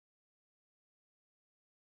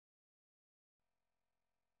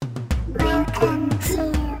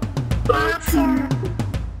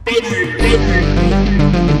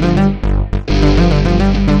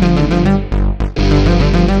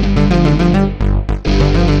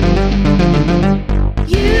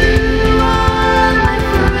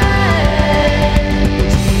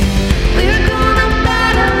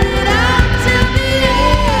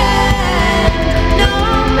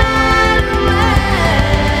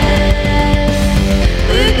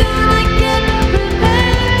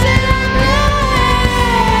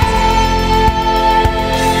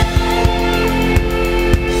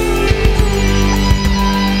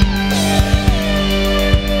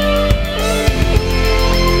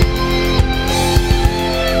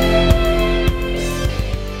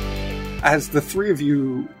As the three of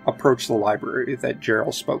you approach the library that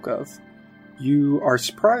Gerald spoke of, you are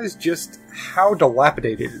surprised just how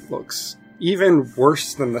dilapidated it looks. Even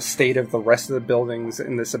worse than the state of the rest of the buildings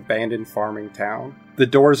in this abandoned farming town. The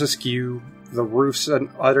doors askew, the roof's in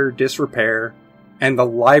utter disrepair, and the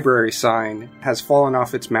library sign has fallen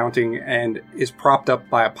off its mounting and is propped up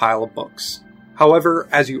by a pile of books. However,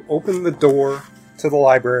 as you open the door to the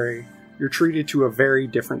library, you're treated to a very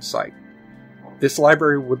different sight. This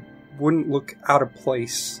library wouldn't look out of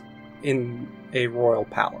place in a royal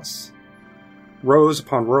palace. Rows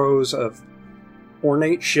upon rows of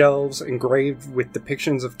ornate shelves engraved with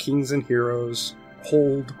depictions of kings and heroes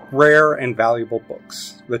hold rare and valuable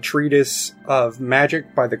books. The treatise of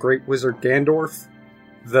magic by the great wizard Gandorf,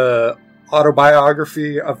 the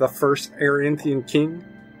autobiography of the first Aranthian king,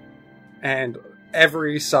 and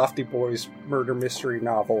every Softy Boys murder mystery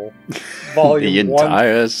novel, volume the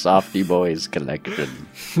entire Softy Boys collection.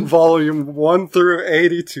 Volume 1 through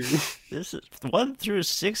 82. This is 1 through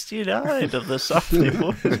 69 of the Softy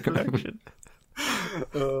Boys collection.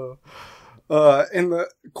 In the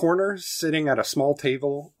corner, sitting at a small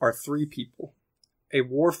table, are three people. A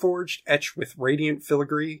warforged etched with radiant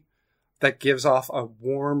filigree that gives off a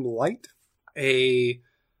warm light. A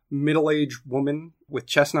middle-aged woman with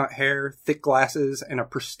chestnut hair, thick glasses, and a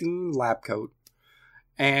pristine lab coat.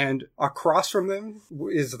 And across from them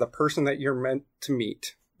is the person that you're meant to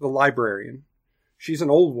meet, the librarian. She's an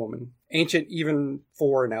old woman, ancient even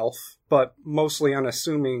for an elf, but mostly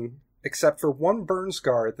unassuming, except for one burn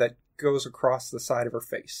scar that goes across the side of her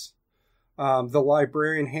face. The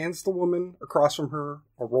librarian hands the woman across from her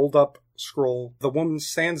a rolled-up scroll. The woman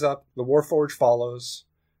stands up, the warforged follows,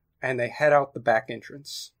 and they head out the back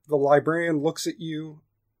entrance. The librarian looks at you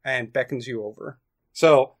and beckons you over.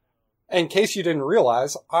 So, in case you didn't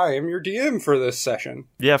realize, I am your DM for this session.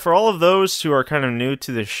 Yeah, for all of those who are kind of new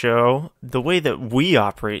to the show, the way that we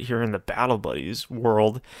operate here in the Battle Buddies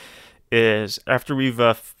world is after we've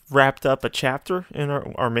wrapped up a chapter in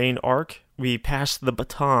our main arc, we pass the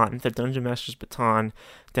baton, the Dungeon Master's baton,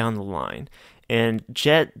 down the line. And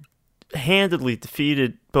Jeht handedly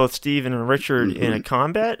defeated both Steven and Richard in a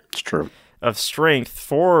combat. It's true. Of strength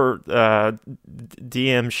for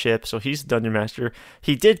DM ship, so he's the Dungeon Master.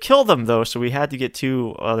 He did kill them, though, so we had to get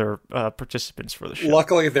two other participants for the show.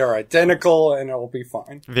 Luckily, they're identical, and it'll be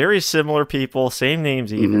fine. Very similar people, same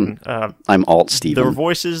names even. I'm Alt Steven. Their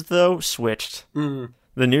voices, though, switched.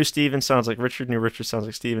 The new Steven sounds like Richard, new Richard sounds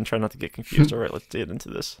like Steven. Try not to get confused. All right, let's get into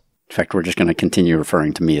this. In fact, we're just going to continue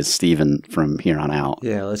referring to me as Steven from here on out.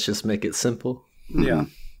 Yeah, let's just make it simple. Yeah.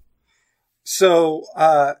 So,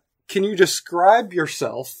 can you describe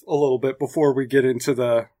yourself a little bit before we get into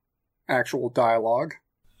the actual dialogue?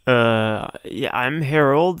 Yeah, I'm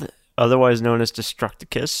Harold, otherwise known as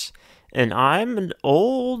Destructicus, and I'm an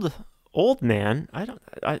old man.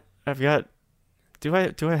 Do I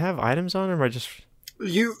have items on, or am I just...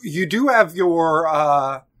 You do have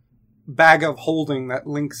your bag of holding that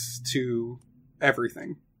links to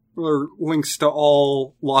everything, or links to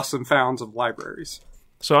all lost and founds of libraries.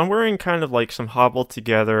 So I'm wearing kind of like some hobbled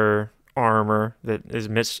together armor that is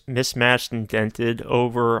mismatched and dented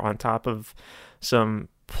over on top of some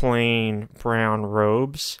plain brown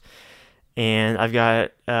robes. And I've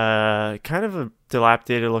got kind of a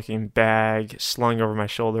dilapidated looking bag slung over my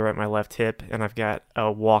shoulder at my left hip. And I've got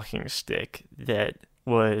a walking stick that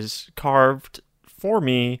was carved for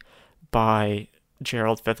me by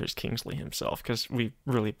Gerald Feathers Kingsley himself, because we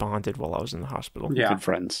really bonded while I was in the hospital. Yeah. Good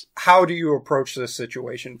friends. How do you approach this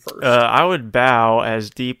situation first? I would bow as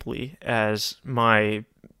deeply as my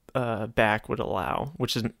back would allow,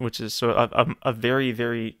 which is so a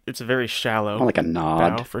very it's a very shallow, More like a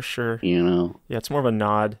nod, bow for sure. You know, yeah, it's more of a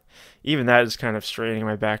nod. Even that is kind of straining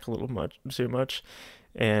my back a little too much.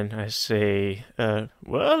 And I say,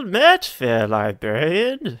 "Well met, fair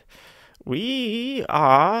librarian. We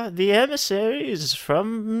are the emissaries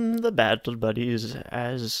from the Battle Buddies,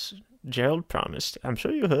 as Gerald promised. I'm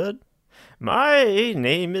sure you heard." My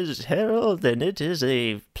name is Harold, and it is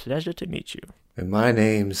a pleasure to meet you. And my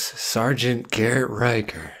name's Sergeant Garrett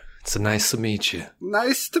Riker. It's nice to meet you.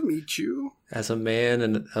 Nice to meet you. As a man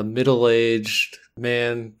and a middle-aged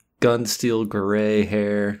man, gun steel gray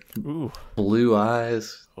hair, Ooh. blue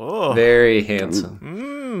eyes, Oh. very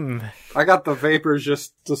handsome. I got the vapors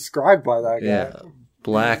just described by that guy. Yeah,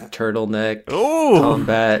 black turtleneck, Oh.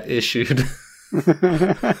 combat issued.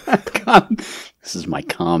 This is my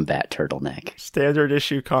combat turtleneck. Standard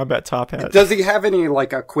issue combat top hat. Does he have any,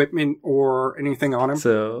 like, equipment or anything on him?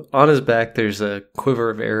 So on his back, there's a quiver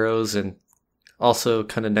of arrows, and also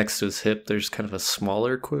kind of next to his hip, there's kind of a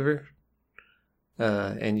smaller quiver.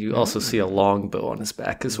 And you also see a longbow on his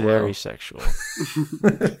back as well. Very sexual.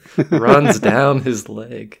 Runs down his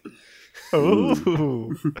leg.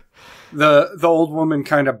 Ooh. The old woman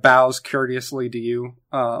kind of bows courteously to you,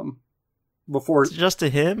 before Just to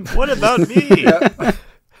him? What about me? yeah,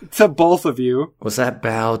 to both of you. Was that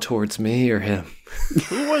bow towards me or him?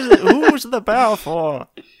 Who was it? Who was the bow for?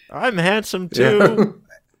 I'm handsome too.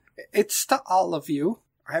 It's to all of you.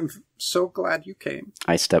 I'm so glad you came.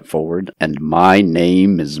 I step forward, and my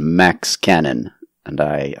name is Max Cannon, and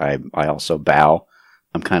I also bow.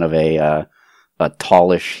 I'm kind of a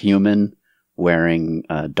tallish human wearing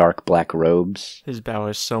dark black robes. His bow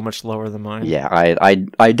is so much lower than mine. Yeah,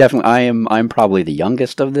 I definitely I'm probably the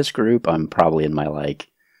youngest of this group. I'm probably in my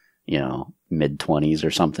mid-20s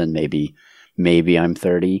or something. Maybe I'm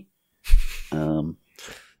 30. The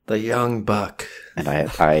young buck. And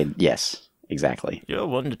I yes, exactly. You're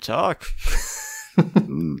one to talk.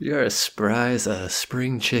 You're as spry as a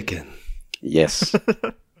spring chicken. Yes.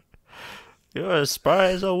 You're as spry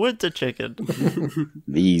as a winter chicken.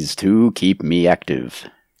 These two keep me active.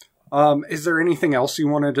 Is there anything else you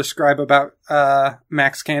want to describe about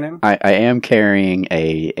Max Cannon? I am carrying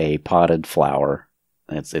a potted flower.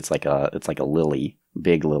 It's like a lily,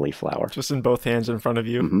 big lily flower. Just in both hands in front of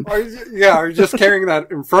you. Mhm. Are you just carrying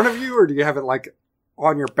that in front of you, or do you have it like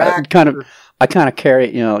on your back? I kind of carry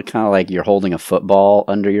it, kind of like you're holding a football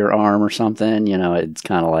under your arm or something. It's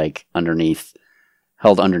kind of like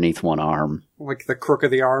held underneath one arm. Like the crook of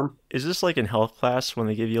the arm? Is this like in health class when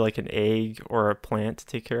they give you like an egg or a plant to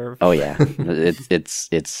take care of? Oh yeah,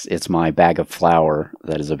 it's my bag of flour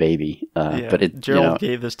that is a baby. But Gerald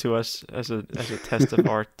gave this to us as a test of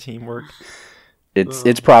our teamwork.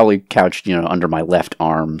 It's probably couched under my left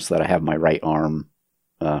arm, so that I have my right arm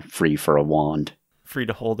free for a wand. Free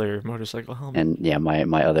to hold their motorcycle helmet. And yeah,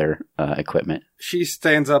 my other equipment. She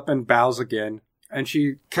stands up and bows again, and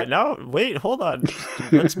she... Now, wait, hold on.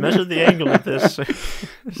 Let's measure the angle of this.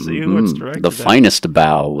 See who it's directed The finest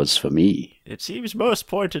bow was for me. It seems most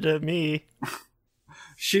pointed at me.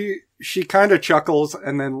 She kind of chuckles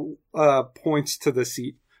and then points to the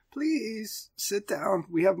seat. Please, sit down.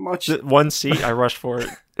 We have much... One seat, I rush for it.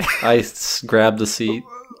 I grab the seat.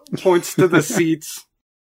 Points to the seats.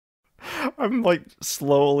 I'm like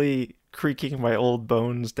slowly creaking my old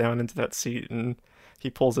bones down into that seat, and he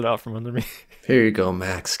pulls it out from under me. Here you go,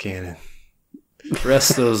 Max Cannon.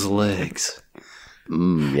 Rest those legs.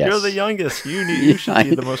 Yes. You're the youngest. You should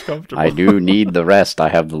be the most comfortable. I do need the rest. I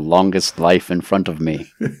have the longest life in front of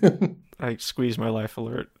me. I squeeze my life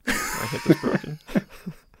alert. My hip is broken.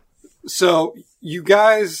 So, you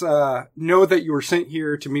guys know that you were sent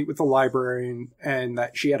here to meet with the librarian and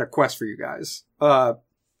that she had a quest for you guys.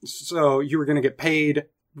 So, you were going to get paid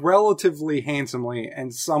relatively handsomely,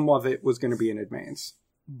 and some of it was going to be in advance.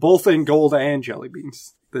 Both in gold and jelly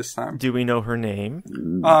beans this time. Do we know her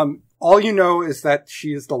name? All you know is that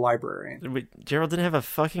she is the librarian. Wait, Gerald didn't have a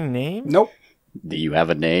fucking name? Nope. Do you have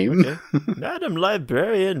a name? Okay. Madam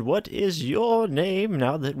Librarian, what is your name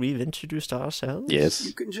now that we've introduced ourselves? Yes.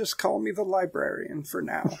 You can just call me the librarian for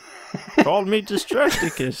now. Call me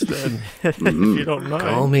Distracticus then, if you don't mind.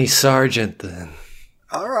 Call me Sergeant then.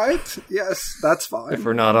 All right. Yes, that's fine. If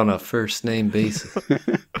we're not on a first name basis.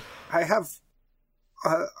 I have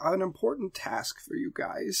an important task for you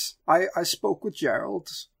guys. I spoke with Gerald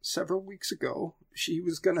several weeks ago. He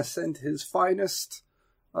was going to send his finest...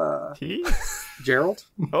 He? Gerald?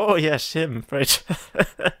 Oh, yes, him, right.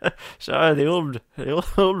 Sorry, the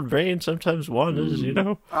old brain sometimes wanders,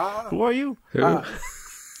 Who are you?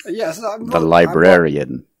 Yes, I'm The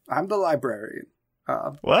librarian. I'm the librarian.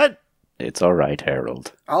 What? It's all right,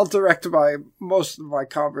 Harold. I'll direct most of my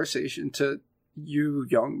conversation to you,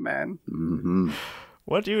 young man. Mm-hmm.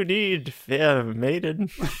 What do you need, fair maiden?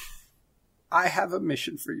 I have a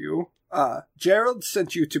mission for you. Gerald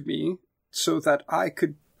sent you to me so that I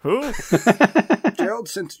could... Who? Gerald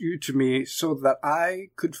sent you to me so that I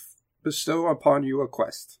could bestow upon you a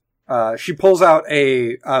quest. She pulls out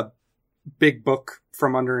a big book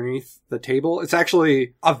from underneath the table. It's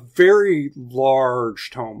actually a very large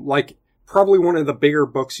tome, like probably one of the bigger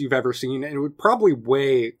books you've ever seen, and it would probably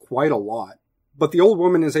weigh quite a lot. But the old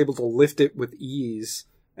woman is able to lift it with ease,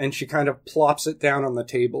 and she kind of plops it down on the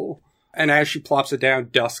table. And as she plops it down,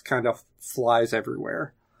 dust kind of flies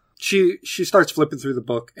everywhere. She starts flipping through the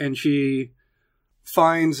book, and she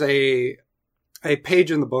finds a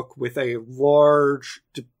page in the book with a large,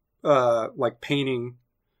 like painting,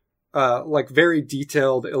 like very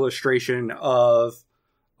detailed illustration of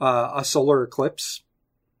a solar eclipse.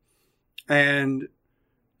 And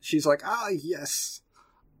she's like, yes,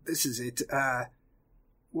 this is it.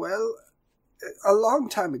 Well, a long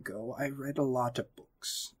time ago, I read a lot of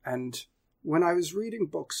books, and when I was reading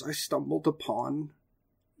books, I stumbled upon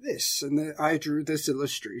this, and I drew this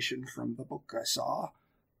illustration from the book I saw.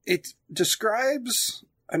 It describes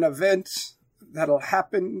an event that'll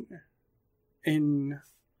happen in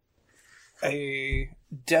a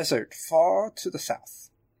desert far to the south,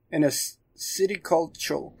 in a city called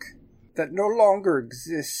Cholk, that no longer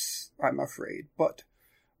exists, I'm afraid, but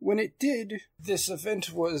when it did, this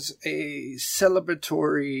event was a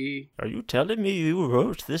celebratory... Are you telling me you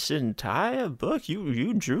wrote this entire book?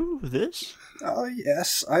 You drew this? Oh,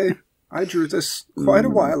 yes, I drew this quite a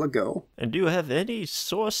while ago. And do you have any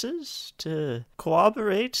sources to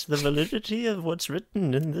corroborate the validity of what's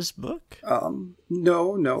written in this book?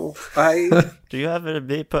 No. Do you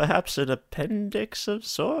have perhaps an appendix of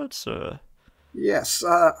sorts, or... Yes,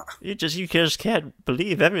 You just can't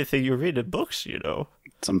believe everything you read in books, you know.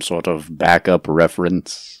 Some sort of backup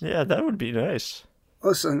reference. Yeah, that would be nice.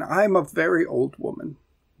 Listen, I'm a very old woman.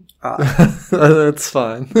 That's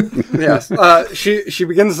fine. Yes, she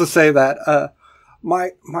begins to say that,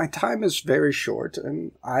 my time is very short,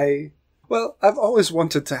 and I've always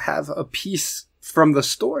wanted to have a piece from the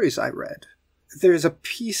stories I read. There's a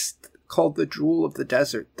piece called The Jewel of the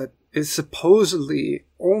Desert that is supposedly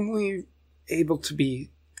only able to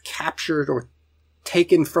be captured or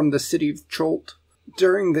taken from the city of Cholt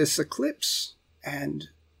during this eclipse. And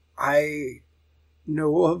I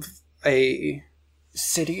know of a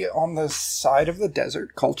city on the side of the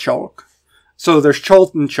desert called Cholk. So there's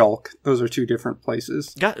Cholt and Cholk. Those are two different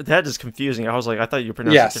places. God, that is confusing. I was like, I thought you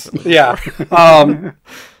pronounced it differently. Yeah.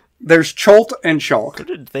 There's Cholt and Cholk.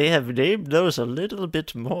 Couldn't they have named those a little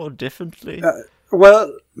bit more differently?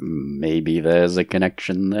 Well, maybe there's a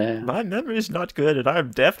connection there. My memory's not good, and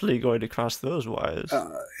I'm definitely going to cross those wires.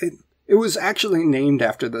 it was actually named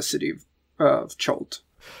after the city of Cholt.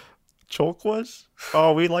 Cholk was?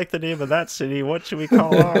 Oh, we like the name of that city. What should we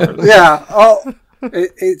call ours? Yeah. Oh,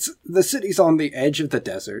 it's the city's on the edge of the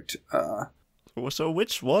desert. So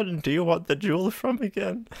which one do you want the jewel from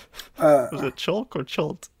again? Was it Cholk or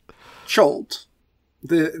Cholt? Cholt.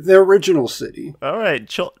 The original city. All right,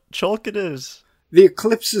 Cholk it is. The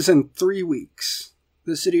eclipse is in 3 weeks.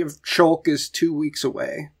 The city of Cholk is 2 weeks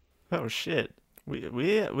away. Oh shit.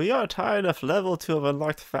 We aren't high enough level to have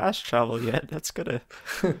unlocked fast travel yet. That's gonna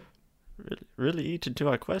really eat into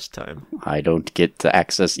our quest time. I don't get to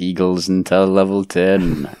access eagles until level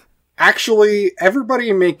 10. Actually,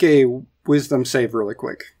 everybody make a wisdom save really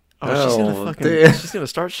quick. Oh, she's gonna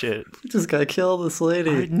start shit. We just gotta kill this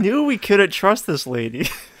lady. I knew we couldn't trust this lady.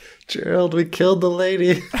 Gerald, we killed the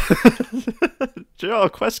lady.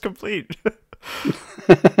 Gerald, quest complete.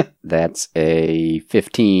 That's a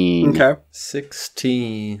 15. Okay.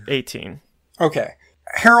 16. 18. Okay.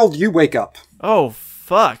 Harold, you wake up. Oh,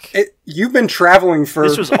 fuck. You've been traveling for...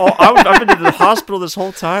 This was all... I've been to the hospital this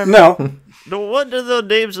whole time. No. No wonder the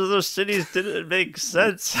names of those cities didn't make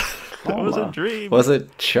sense. It was a dream. Was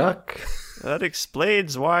it Chuck? That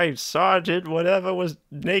explains why Sergeant whatever was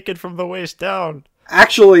naked from the waist down.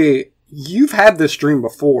 Actually, you've had this dream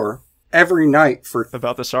before. Every night for...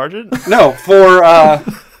 About the sergeant? No, for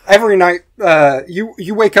every night.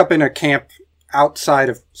 You wake up in a camp outside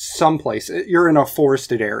of someplace. You're in a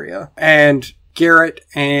forested area. And Garrett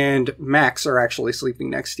and Max are actually sleeping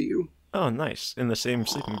next to you. Oh, nice. In the same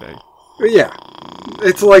sleeping bag. Yeah.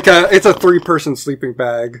 It's like a 3-person sleeping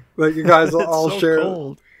bag that you guys all so share.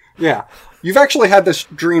 Cold. Yeah. You've actually had this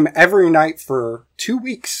dream every night for 2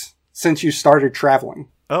 weeks since you started traveling.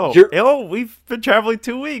 Oh, we've been traveling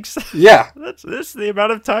 2 weeks. Yeah. This is the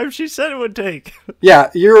amount of time she said it would take. Yeah,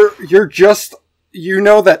 you're just, you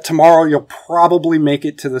know that tomorrow you'll probably make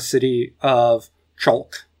it to the city of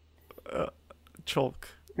Cholk. Cholk.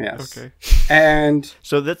 Yes. Okay. And...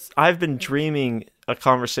 So I've been dreaming a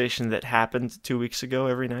conversation that happened 2 weeks ago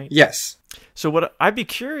every night? Yes. So I'd be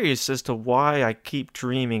curious as to why I keep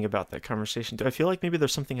dreaming about that conversation. Do I feel like maybe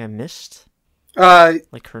there's something I missed?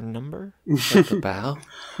 Like her number? Like the bow?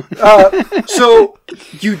 So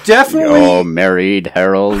you definitely... You're married,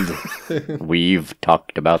 Harold. We've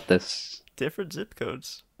talked about this. Different zip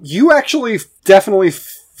codes. You actually definitely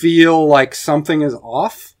feel like something is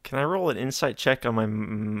off. Can I roll an insight check on my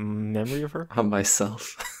memory of her? On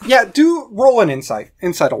myself. Yeah, do roll an insight.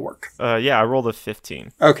 Insight will work. Yeah, I rolled a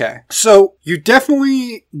 15. Okay. So you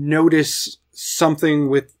definitely notice something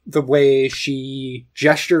with the way she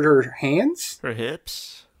gestured her hands. Her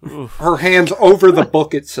hips? Oof. Her hands over the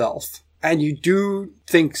book itself. And you do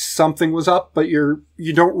think something was up, but you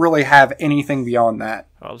don't really have anything beyond that.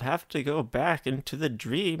 I'll have to go back into the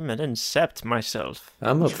dream and incept myself.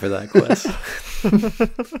 I'm up for that quest.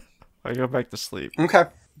 I go back to sleep. Okay.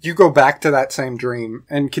 You go back to that same dream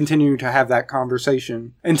and continue to have that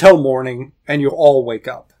conversation until morning, and you all wake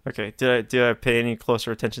up. Okay, did I pay any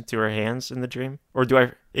closer attention to her hands in the dream? Or do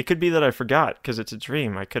I... It could be that I forgot, because it's a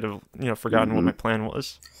dream. I could have, forgotten what my plan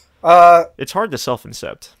was. It's hard to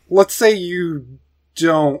self-incept. Let's say you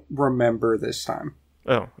don't remember this time.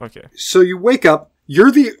 Oh, okay. So you wake up.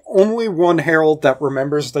 You're the only one, Harold, that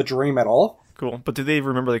remembers the dream at all. Cool. But do they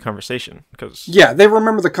remember the conversation? Yeah, they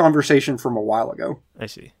remember the conversation from a while ago. I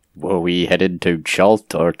see. Were we headed to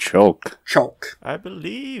Cholt or Cholk? Cholk. I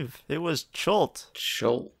believe it was Cholt.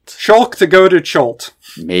 Cholt. Cholk to go to Cholt.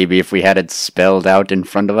 Maybe if we had it spelled out in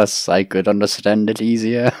front of us, I could understand it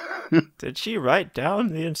easier. Did she write down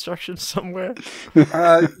the instructions somewhere?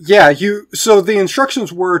 Yeah, so the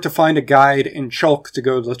instructions were to find a guide in Cholk to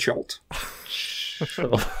go to Cholt.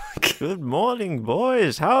 Good morning,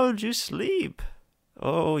 boys. How'd you sleep?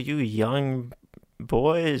 Oh, you young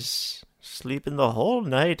boys. Sleeping the whole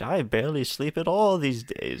night. I barely sleep at all these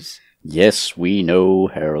days. Yes, we know,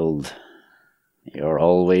 Harold. You're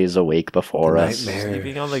always awake before us. Nightmare.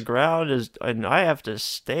 Sleeping on the ground and I have to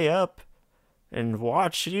stay up and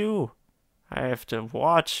watch you. I have to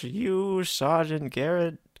watch you, Sergeant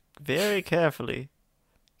Garrett, very carefully.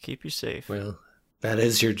 Keep you safe. Well, that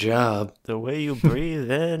is your job. The way you breathe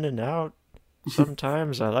in and out.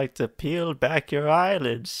 Sometimes I like to peel back your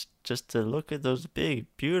eyelids just to look at those big,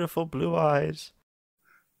 beautiful blue eyes.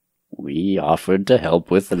 We offered to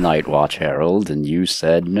help with the night watch, Harold, and you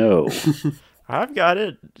said no. I've got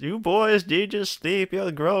it. You boys need your sleep.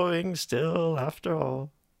 You're growing still, after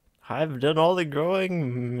all. I've done all the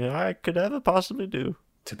growing I could ever possibly do.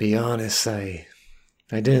 To be honest, I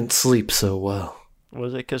didn't sleep so well.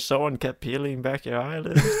 Was it because someone kept peeling back your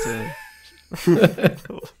eyelids to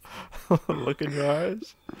look in your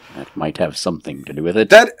eyes? That might have something to do with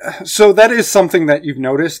it. So that is something that you've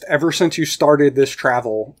noticed. Ever since you started this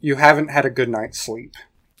travel, you haven't had a good night's sleep.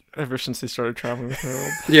 Ever since they started traveling with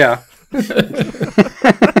Harold? Yeah.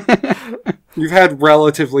 You've had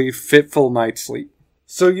relatively fitful night's sleep.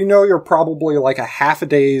 So you're probably like a half a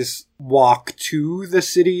day's walk to the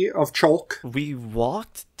city of Cholk. We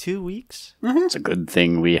walked 2 weeks? Mm-hmm. It's a good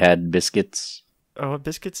thing we had biscuits. Oh,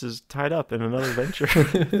 Biscuits is tied up in another venture.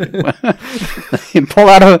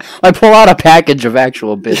 I pull out a package of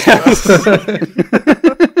actual biscuits.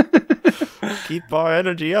 Keep our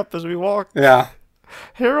energy up as we walk. Yeah.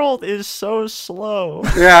 Harold is so slow.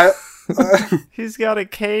 Yeah. He's got a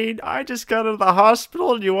cane. I just got to the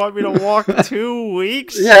hospital and you want me to walk 2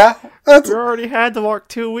 weeks? Yeah. We already had to walk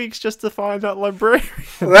 2 weeks just to find that librarian.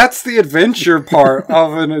 That's the adventure part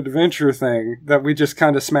of an adventure thing that we just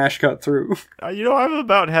kind of smash cut through. I've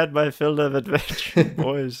about had my fill of adventure,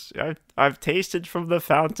 boys. I've tasted from the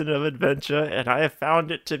fountain of adventure, and I have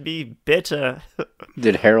found it to be bitter.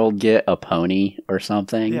 Did Harold get a pony or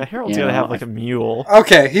something? Yeah, Harold's got to have like a mule.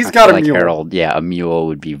 Okay, he's I got feel a like mule. Harold, yeah, a mule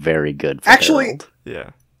would be very good for Actually, Harold. Yeah.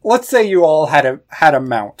 Let's say you all had a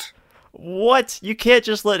mount. What? You can't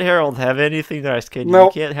just let Harold have anything nice, can you?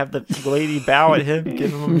 Nope. You can't have the lady bow at him,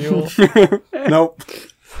 give him a mule. Nope.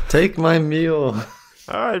 Take my mule.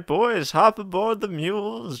 All right, boys, hop aboard the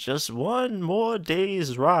mules. Just one more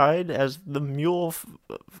day's ride as the mule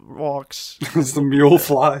walks. As the mule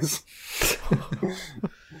flies.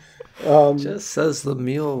 Just as the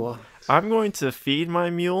mule. I'm going to feed my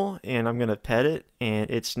mule, and I'm going to pet it, and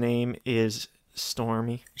its name is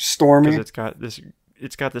Stormy. Stormy. Because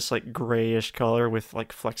it's got this like grayish color with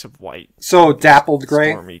like flecks of white. So dappled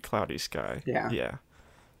gray. Stormy, cloudy sky. Yeah. Yeah.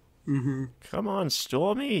 Mm-hmm. Come on,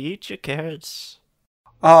 Stormy, eat your carrots.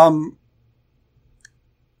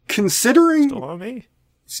 Considering Stormy?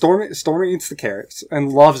 eats the carrots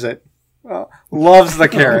and loves it. Loves the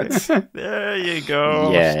carrots. There you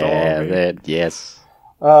go, Yeah, Stormy. yes.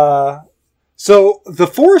 So the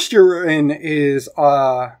forest you're in is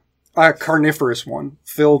a carnivorous one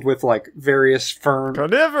filled with like various fern.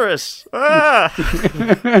 Carnivorous! Ah!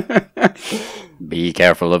 Be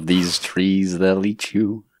careful of these trees, they'll eat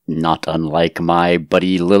you. Not unlike my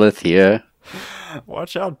buddy Lilith here.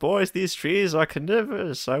 Watch out, boys. These trees are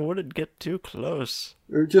carnivorous. I wouldn't get too close.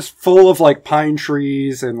 They're just full of, like, pine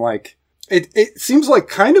trees and, like... It seems like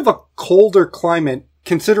kind of a colder climate,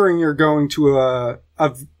 considering you're going to a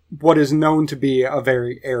what is known to be a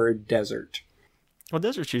very arid desert. Well,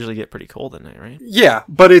 deserts usually get pretty cold at night, right? Yeah,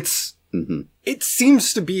 but it's... Mm-hmm. It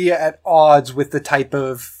seems to be at odds with the type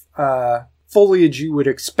of foliage you would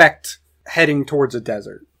expect heading towards a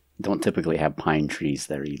desert. Don't typically have pine trees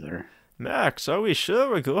there either. Max, are we sure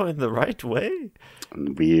we're going the right way?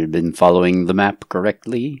 We've been following the map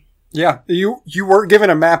correctly. Yeah, you were given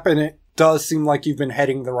a map and it does seem like you've been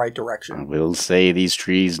heading the right I direction. will say these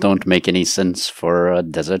trees don't make any sense for a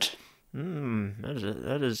desert.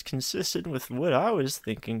 That is consistent with what I was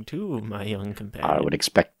thinking too, my young companion. I would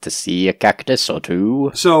expect to see a cactus or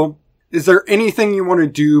two. So, is there anything you want to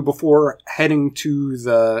do before heading to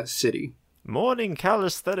the city? Morning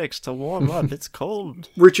calisthenics to warm up. It's cold.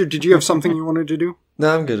 Richard, did you have something you wanted to do?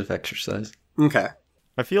 No, I'm good with exercise. Okay.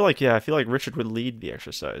 I feel like Richard would lead the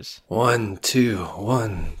exercise. 1, 2,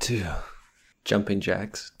 1, 2. Jumping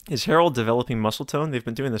jacks. Is Harold developing muscle tone? They've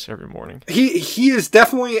been doing this every morning. He is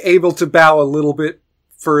definitely able to bow a little bit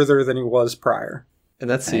further than he was prior. And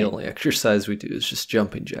that's the only exercise we do is just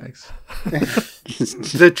jumping jacks.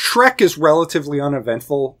 The trek is relatively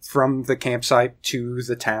uneventful from the campsite to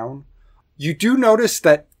the town. You do notice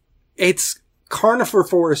that it's conifer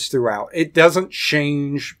forest throughout. It doesn't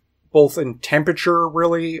change both in temperature,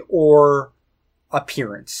 really, or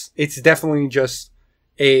appearance. It's definitely just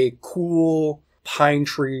a cool pine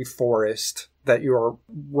tree forest that you're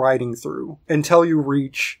riding through until you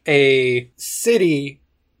reach a city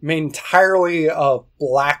made entirely of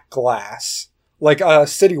black glass. Like a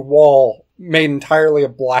city wall made entirely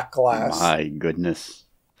of black glass. My goodness.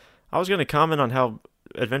 I was going to comment on how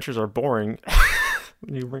adventures are boring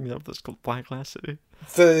when you bring up this black glass city.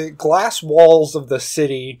 The glass walls of the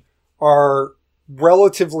city are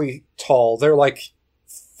relatively tall. They're like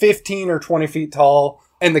 15 or 20 feet tall,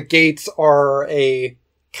 and the gates are a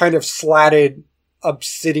kind of slatted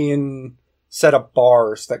obsidian set of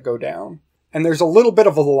bars that go down. And there's a little bit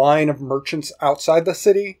of a line of merchants outside the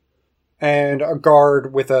city, and a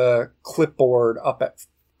guard with a clipboard up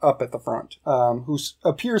at the front, who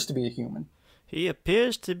appears to be a human. He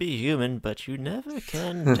appears to be human, but you never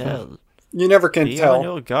can tell. You never can Be tell. on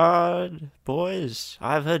your guard, boys.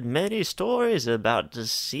 I've heard many stories about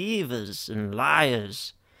deceivers and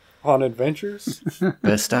liars. On adventures?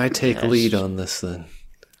 Best I take Yes. lead on this then.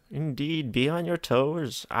 Indeed, be on your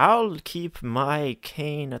toes. I'll keep my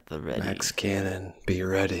cane at the ready. Max Cannon, be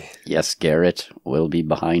ready. Yes, Garrett, we'll be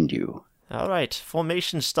behind you. All right,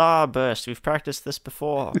 formation starburst. We've practiced this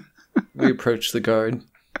before. We approach the guard.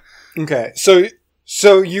 Okay,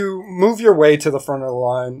 so you move your way to the front of the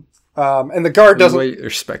line, and the guard We doesn't... wait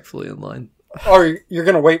respectfully in line. You're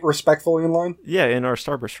going to wait respectfully in line? Yeah, in our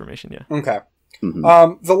starburst formation, yeah. Okay.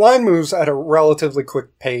 Mhm. The line moves at a relatively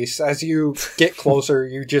quick pace. As you get closer,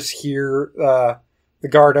 you just hear the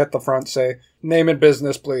guard at the front say, "Name and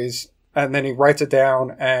business, please." And then he writes it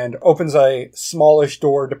down and opens a smallish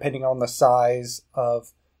door depending on the size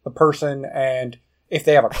of the person and if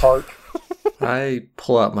they have a cart. I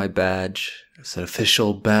pull out my badge. It's an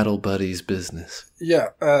official Battle Buddies business. Yeah,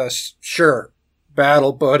 sure.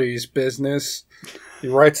 Battle buddies business. He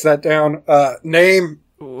writes that down. Name.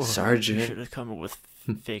 Ooh, Sergeant. should have come up with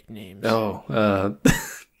fake names. Oh,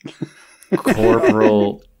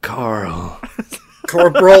 Corporal Carl.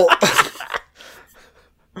 Corporal.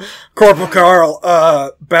 Corporal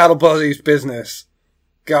Carl, Battle Buddies business.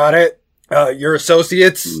 Got it. Your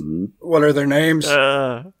associates? Mhm. What are their names?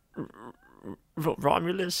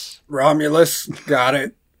 Romulus. Romulus. Got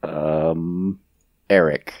it.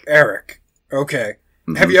 Eric. Eric. Okay.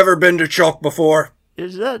 Mhm. Have you ever been to Cholk before?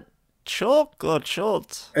 Is that Cholk or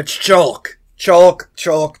Cholt? It's Cholk. Cholk.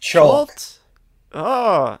 Cholt?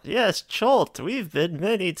 Oh, yes, Cholt. We've been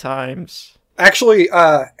many times. Actually,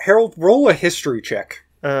 Harold, roll a history check.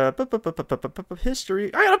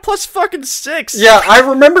 History. I got a plus fucking 6. Yeah, I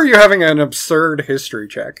remember you having an absurd history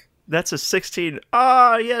check. That's a 16.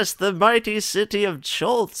 Ah, yes, the mighty city of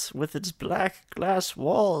Cholt with its black glass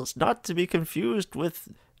walls, not to be confused with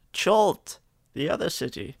Cholt, the other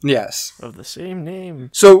city Yes. of the same name.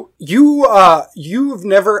 So you've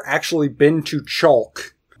never actually been to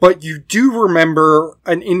Cholk, but you do remember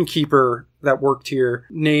an innkeeper that worked here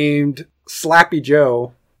named Slappy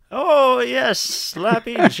Joe. Oh, yes,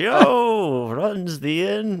 Slappy Joe runs the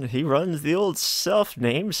inn. He runs the old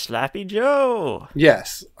self-named Slappy Joe,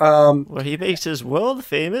 Yes. where he makes his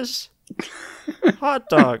world-famous hot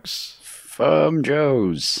dogs. Firm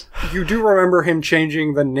Joe's. You do remember him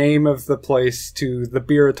changing the name of the place to the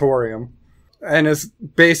Beeratorium, and is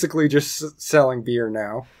basically just selling beer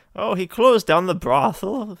now. Oh, he closed down the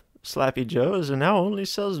brothel, Slappy Joe's, and now only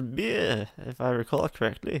sells beer, if I recall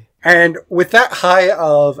correctly. And with that high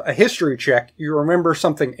of a history check, you remember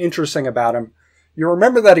something interesting about him. You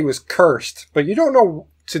remember that he was cursed, but you don't know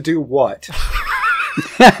to do what.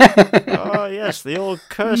 Oh, yes, the old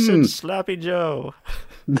cursed Slappy Joe.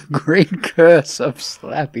 The great curse of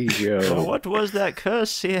Slappy Oh, Joe. what was that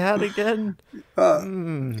curse he had again?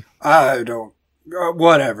 I don't...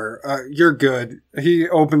 whatever. You're good. He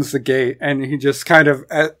opens the gate, and he just kind of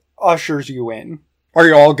ushers you in. Are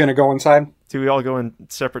you all going to go inside? Do we all go in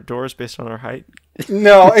separate doors based on our height?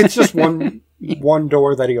 No, it's just one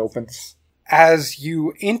door that he opens. As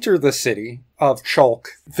you enter the city of Cholk,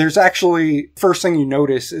 there's actually, first thing you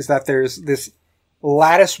notice is that there's this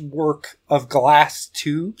lattice work of glass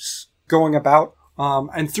tubes going about.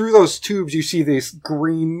 And through those tubes, you see these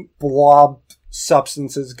green blob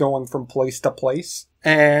substances going from place to place.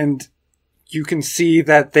 And you can see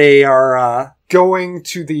that they are going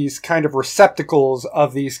to these kind of receptacles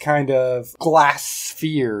of these kind of glass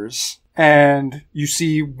spheres. And you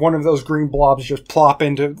see one of those green blobs just plop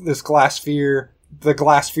into this glass sphere. The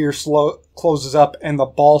glass sphere closes up and the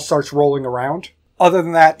ball starts rolling around. Other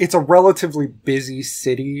than that, it's a relatively busy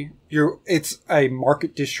city. It's a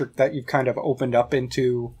market district that you've kind of opened up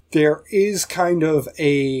into. There is kind of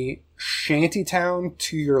a shanty town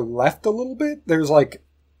to your left a little bit. There's like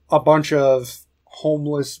a bunch of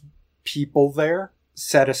homeless people there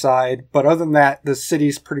set aside. But other than that, the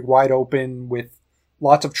city's pretty wide open with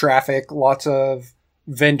lots of traffic, lots of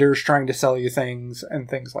vendors trying to sell you things and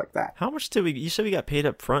things like that. How much did you said we got paid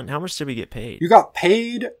up front. How much did we get paid? You got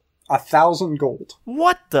paid 1,000 gold.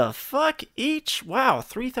 What the fuck? Each? Wow,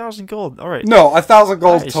 3,000 gold. All right. No, 1,000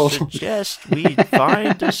 gold I total. suggest we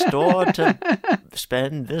find a store to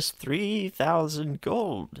spend this 3,000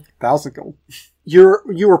 gold. 1,000 gold.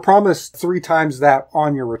 You were promised 3 times that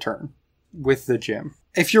on your return with the gym.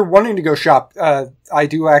 If you're wanting to go shop, I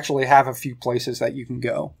do actually have a few places that you can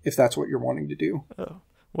go, if that's what you're wanting to do. Oh.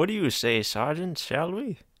 What do you say, Sergeant? Shall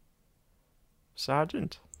we?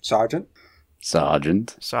 Sergeant? Sergeant?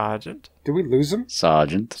 Sergeant. Sergeant? Did we lose him?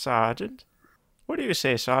 Sergeant. Sergeant? What do you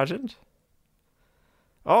say, Sergeant?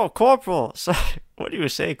 Oh, Corporal! What do you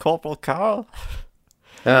say, Corporal Carl?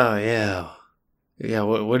 Oh, yeah. Yeah,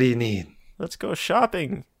 what do you need? Let's go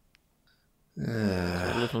shopping.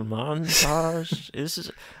 A little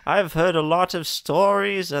montage. I've heard a lot of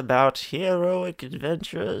stories about heroic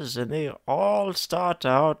adventures, and they all start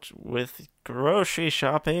out with grocery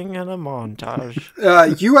shopping and a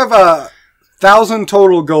montage. You have 1,000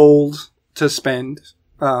 total gold to spend.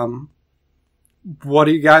 What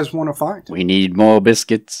do you guys want to find? We need more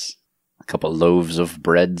biscuits. A couple loaves of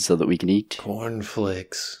bread so that we can eat.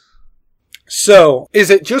 Cornflakes. So, is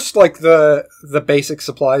it just like the basic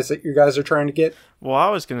supplies that you guys are trying to get? Well, I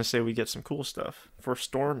was going to say we get some cool stuff for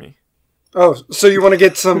Stormy. Oh, so you want to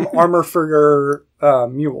get some armor for your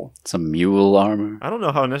mule? Some mule armor. I don't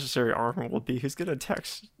know how necessary armor will be. Who's going to attack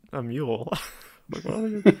a mule?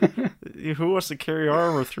 Who wants to carry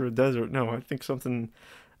armor through a desert? No, I think something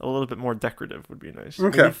a little bit more decorative would be nice.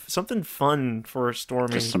 Okay. Maybe something fun for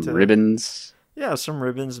Stormy. Just some ribbons. Yeah, some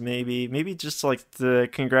ribbons maybe. Maybe just like to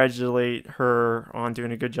congratulate her on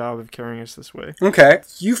doing a good job of carrying us this way. Okay.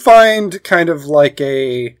 You find kind of like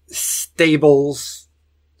a stables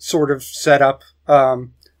sort of setup.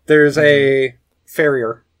 There's a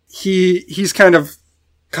farrier. He's kind of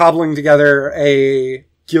cobbling together a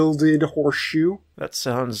gilded horseshoe. That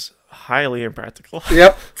sounds highly impractical.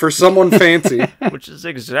 Yep, for someone fancy. Which is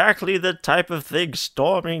exactly the type of thing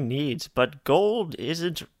Stormy needs, but gold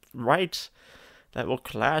isn't right. That will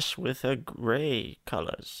clash with her gray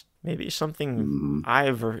colors. Maybe something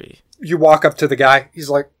ivory. You walk up to the guy. He's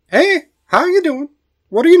like, "Hey, how you doing?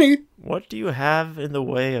 What do you need?" What do you have in the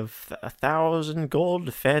way of 1,000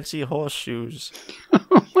 gold fancy horseshoes?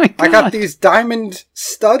 Oh my god. I got these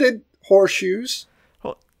diamond-studded horseshoes.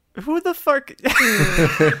 Well, who the fuck...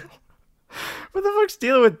 Who the fuck's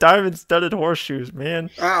dealing with diamond-studded horseshoes, man?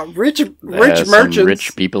 Rich Some merchants.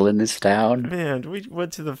 rich people in this town. Man, we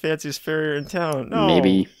went to the fanciest farrier in town. No.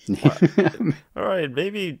 Maybe. All right,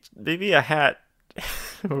 maybe a hat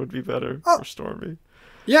would be better for Stormy.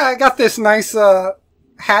 Yeah, I got this nice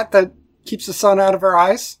hat that keeps the sun out of her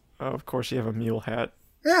eyes. Oh, of course, you have a mule hat.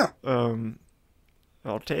 Yeah.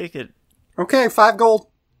 I'll take it. Okay, 5 gold.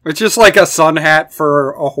 It's just like a sun hat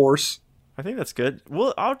for a horse. I think that's good.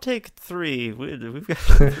 Well, I'll take 3. We've got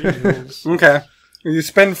 3 mules. Okay. You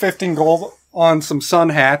spend 15 gold on some sun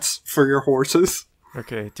hats for your horses.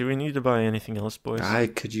 Okay, do we need to buy anything else, boys? I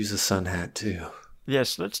could use a sun hat too.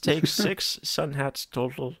 Yes, let's take 6 sun hats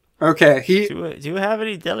total. Okay, Do you have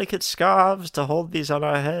any delicate scarves to hold these on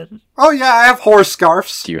our head? Oh yeah, I have horse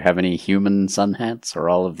scarves. Do you have any human sun hats or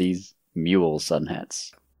all of these mule sun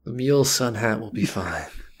hats? The mule sun hat will be fine.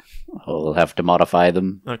 We'll have to modify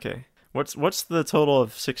them. Okay. What's the total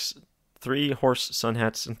of 3 horse sun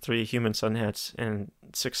hats and 3 human sun hats and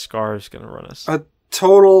 6 scarves gonna run us? A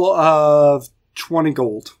total of 20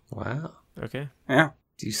 gold. Wow. Okay. Yeah.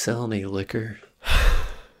 Do you sell any liquor?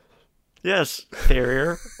 Yes,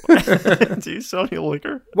 farrier. Do you sell any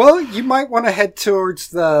liquor? Well, you might want to head towards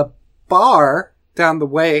the bar down the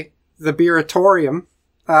way, the beeratorium.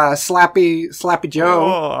 Slappy Joe.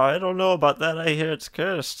 Oh, I don't know about that. I hear it's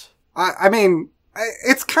cursed. I mean,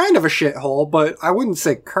 it's kind of a shithole, but I wouldn't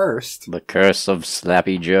say cursed. The curse of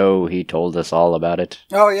Slappy Joe, he told us all about it.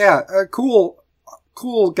 Oh yeah, cool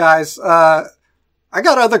guys. I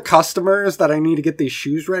got other customers that I need to get these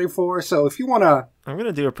shoes ready for, so if you want to... I'm going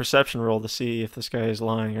to do a perception roll to see if this guy is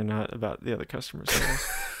lying or not about the other customers.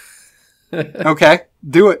 Okay,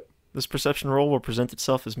 do it. This perception roll will present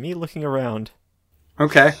itself as me looking around.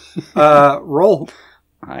 Okay, roll.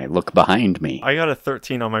 I look behind me. I got a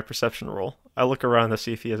 13 on my perception roll. I look around to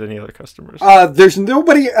see if he has any other customers. There's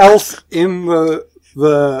nobody else in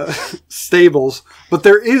the stables, but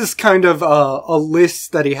there is kind of a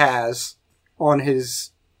list that he has on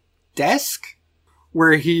his desk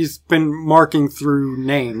where he's been marking through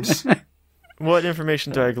names. What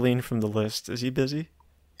information do I glean from the list? Is he busy?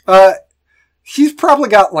 He's probably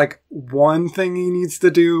got like one thing he needs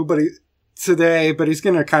to do, but he's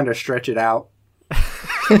gonna kind of stretch it out.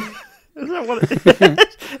 Is that what? Is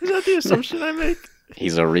that the assumption I make?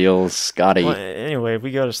 He's a real Scotty. Well, anyway,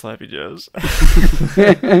 we go to Slappy Joe's.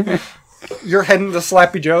 You're heading to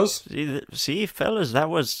Slappy Joe's? See,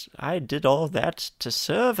 fellas, I did all that to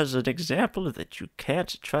serve as an example that you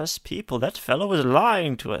can't trust people. That fellow was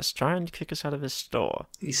lying to us, trying to kick us out of his store.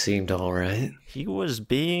 He seemed all right. He was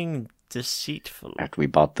being deceitful. After we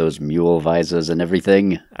bought those mule visors and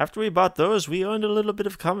everything. After we bought those, we earned a little bit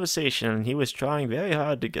of conversation, and he was trying very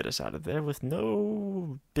hard to get us out of there with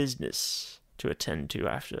no business to attend to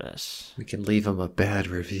after us. We can leave him a bad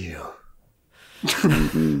review.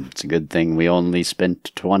 It's a good thing we only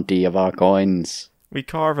spent 20 of our coins. We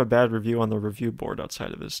carve a bad review on the review board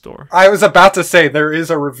outside of his store. I was about to say there is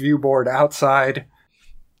a review board outside.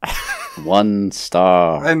 1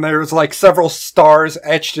 star. And there's like several stars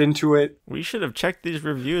etched into it. We should have checked these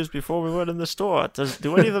reviews before we went in the store.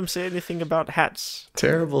 Do any of them say anything about hats?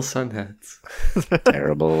 Terrible sun hats.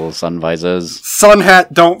 Terrible sun visors. Sun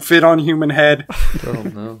hat don't fit on human head. Oh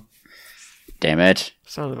no. Damn it.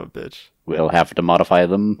 Son of a bitch. We'll have to modify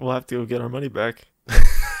them. We'll have to go get our money back.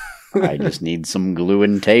 I just need some glue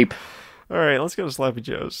and tape. Alright, let's go to Slappy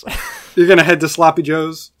Joe's. You're gonna head to Slappy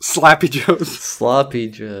Joe's? Slappy Joe's. Sloppy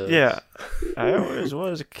Joe. Yeah. I always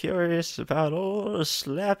was curious about old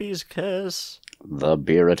Slappy's curse. The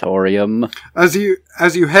beeratorium. As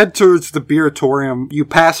you head towards the beeratorium, you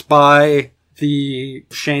pass by the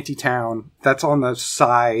shanty town that's on the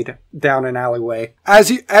side down an alleyway.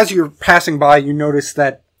 As you're passing by, you notice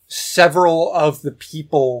that several of the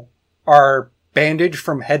people are bandaged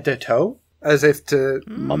from head to toe, as if to...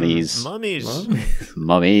 Mummies. Mummies.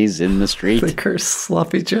 Mummies in the The street. cursed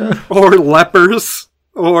Sloppy Joe. or lepers,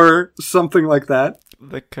 or something like that.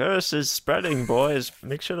 The curse is spreading, boys.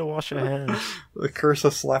 Make sure to wash your hands. The curse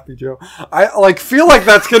of Slappy Joe. I feel like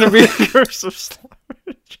that's gonna be... Curse of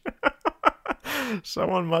Slappy Joe.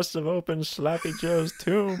 Someone must have opened Slappy Joe's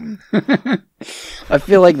tomb. I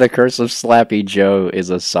feel like the Curse of Slappy Joe is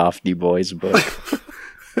a Softy Boys book.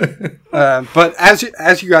 But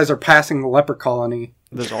as you guys are passing the leper colony...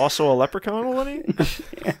 There's also a leprechaun colony?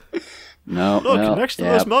 No, Look, next to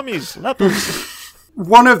those mummies, lepers.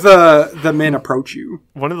 One of the men approach you.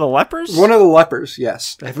 One of the lepers? One of the lepers,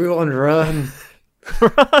 yes. Everyone run.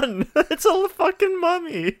 Run! It's a fucking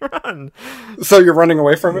mummy! Run! So you're running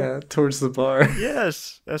away from it? Yeah, towards the bar.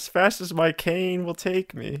 Yes, as fast as my cane will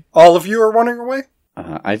take me. All of you are running away?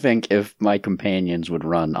 I think if my companions would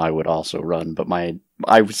run, I would also run. But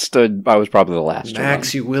I was probably the last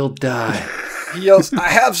Max, to you will die. He yells, I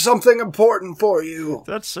have something important for you.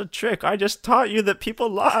 That's a trick. I just taught you that people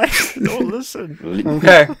lie. Don't listen. run.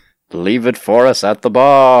 Okay. Leave it for us at the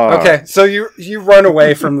bar. Okay, so you run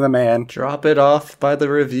away from the man. Drop it off by the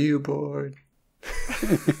review board.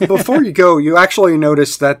 Before you go, you actually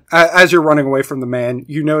notice that, as you're running away from the man,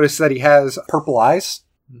 you notice that he has purple eyes.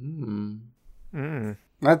 Mm.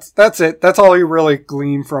 That's it. That's all you really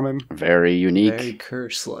glean from him. Very unique. Very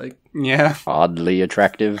curse-like. Yeah. Oddly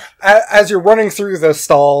attractive. As you're running through the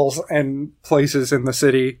stalls and places in the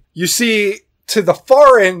city, you see to the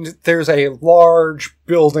far end, there's a large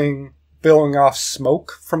building billowing off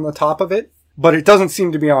smoke from the top of it, but it doesn't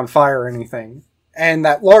seem to be on fire or anything. And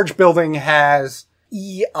that large building has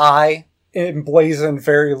EI emblazoned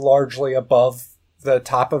very largely above the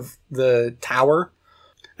top of the tower.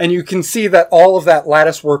 And you can see that all of that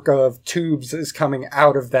lattice work of tubes is coming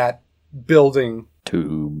out of that building.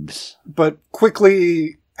 Tubes. But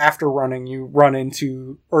quickly after running, you run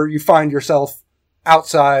into, or you find yourself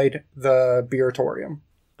outside the beeratorium.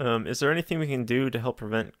 Is there anything we can do to help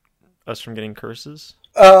prevent us from getting curses?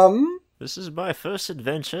 This is my first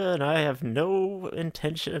adventure, and I have no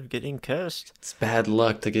intention of getting cursed. It's bad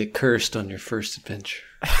luck to get cursed on your first adventure.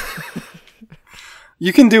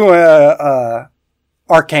 You can do a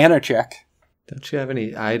Arcana check. Don't you have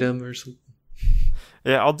any item or something?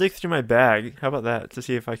 Yeah, I'll dig through my bag. How about that? To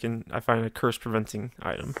see if I find a curse-preventing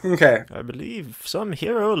item. Okay. I believe some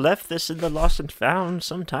hero left this in the Lost and Found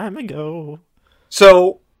some time ago.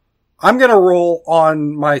 So, I'm going to roll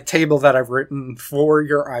on my table that I've written for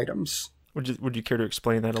your items. Would you care to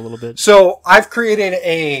explain that a little bit? So, I've created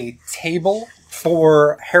a table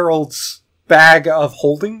for Harold's bag of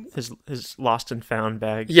holding. His Lost and Found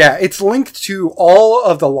bag. Yeah, it's linked to all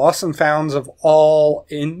of the Lost and Founds of all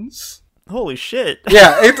inns. Holy shit.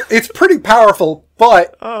 Yeah, it's pretty powerful,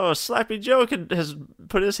 but... Oh, Slappy Joe has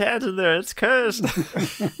put his hands in there. It's cursed.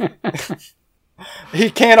 He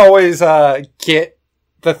can't always get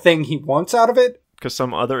the thing he wants out of it. Because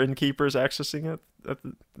some other innkeeper is accessing it at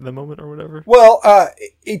the moment or whatever? Well,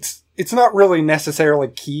 it's not really necessarily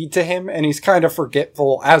key to him, and he's kind of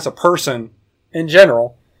forgetful as a person in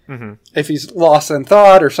general. Mm-hmm. If he's lost in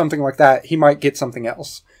thought or something like that, he might get something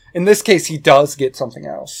else. In this case, he does get something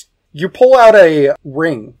else. You pull out a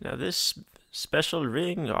ring. Now this special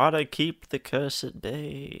ring ought to keep the curse at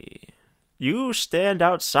bay. You stand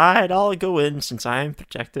outside, I'll go in since I am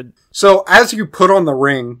protected. So as you put on the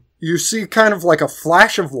ring, you see kind of like a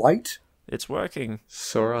flash of light. It's working.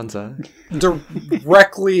 Sauron's eye.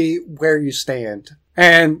 Directly where you stand.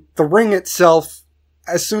 And the ring itself,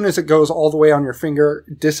 as soon as it goes all the way on your finger,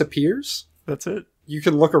 disappears. That's it. You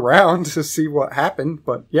can look around to see what happened,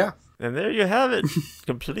 but yeah. And there you have it.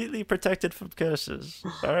 Completely protected from curses.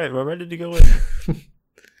 All right, we're ready to go in.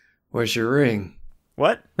 Where's your ring?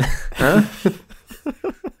 What? Huh?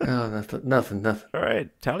 Oh, nothing. All right,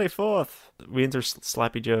 tally forth. We enter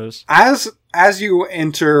Slappy Joe's. As you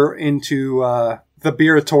enter into the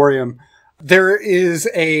beeratorium, there is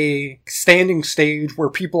a standing stage where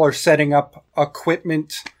people are setting up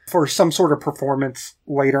equipment for some sort of performance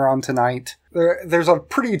later on tonight. There's a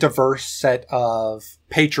pretty diverse set of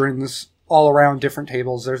patrons all around different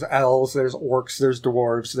tables. There's elves, there's orcs, there's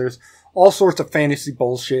dwarves, there's all sorts of fantasy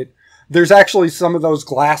bullshit. There's actually some of those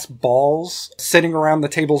glass balls sitting around the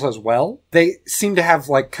tables as well. They seem to have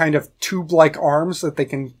like kind of tube-like arms that they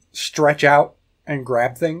can stretch out and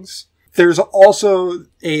grab things. There's also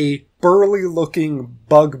a burly-looking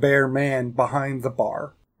bugbear man behind the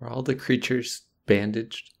bar. Are all the creatures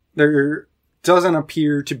bandaged? There doesn't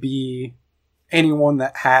appear to be anyone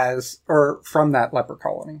that has, or from that leper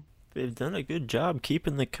colony. They've done a good job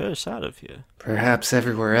keeping the curse out of here. Perhaps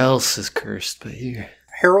everywhere else is cursed, but here...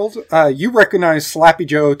 Harold, you recognize Slappy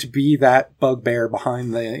Joe to be that bugbear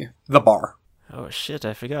behind the bar. Oh shit,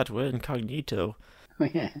 I forgot. We're incognito. Oh,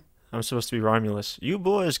 yeah. I'm supposed to be Romulus. You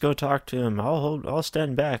boys go talk to him. I'll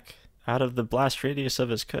stand back, out of the blast radius of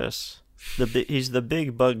his curse. He's the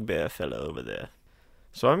big bugbear fellow over there.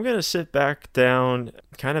 So I'm going to sit back down,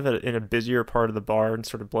 kind of in a busier part of the bar, and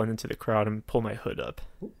sort of blend into the crowd and pull my hood up.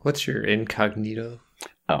 What's your incognito?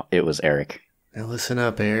 Oh, it was Eric. Now listen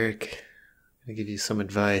up, Eric. I'm going to give you some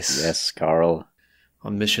advice. Yes, Carl.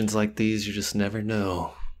 On missions like these, you just never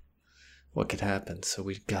know what could happen. So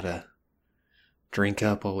we got to drink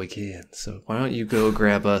up while we can. So why don't you go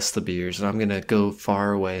grab us the beers, and I'm going to go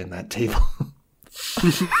far away in that table.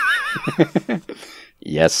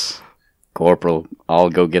 Yes, Corporal,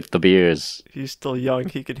 I'll go get the beers. He's still young.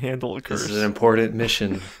 He can handle a curse. This is an important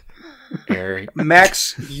mission, Eric.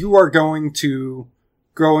 Max, you are going to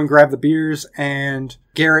go and grab the beers, and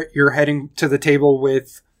Garrett, you're heading to the table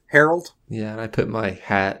with Harold. Yeah, and I put my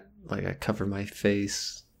hat, like I cover my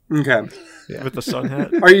face. Okay. Yeah. With the sun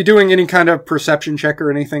hat? Are you doing any kind of perception check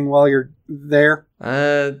or anything while you're there?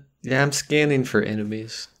 Yeah, I'm scanning for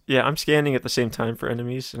enemies. Yeah, I'm scanning at the same time for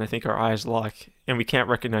enemies, and I think our eyes lock, and we can't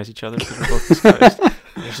recognize each other because we're both disguised.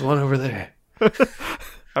 There's one over there.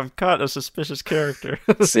 I've caught a suspicious character.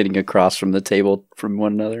 Sitting across from the table from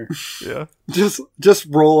one another. Yeah. Just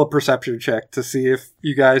roll a perception check to see if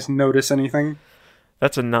you guys notice anything.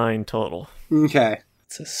 That's a 9 total. Okay.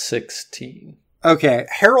 It's a 16. Okay,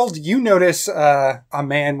 Harold, you notice a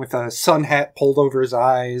man with a sun hat pulled over his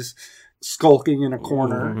eyes, skulking in a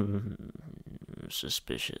corner.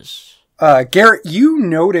 Suspicious. Garrett, you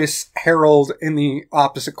notice Harold in the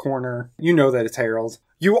opposite corner. You know that it's Harold.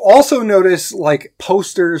 You also notice, like,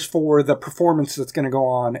 posters for the performance that's going to go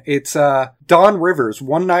on. It's Don Rivers,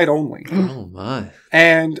 One Night Only. Oh, my.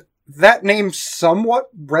 And that name somewhat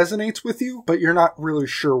resonates with you, but you're not really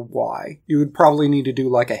sure why. You would probably need to do,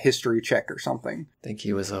 like, a history check or something. I think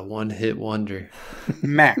he was a one-hit wonder.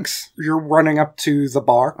 Max, you're running up to the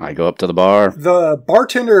bar. I go up to the bar. The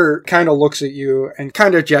bartender kind of looks at you and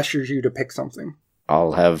kind of gestures you to pick something.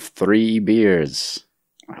 I'll have 3 beers.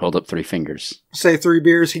 I hold up 3 fingers. Say 3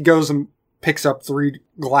 beers. He goes and picks up 3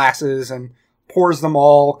 glasses and pours them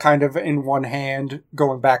all kind of in one hand,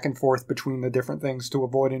 going back and forth between the different things to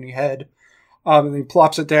avoid any head. And he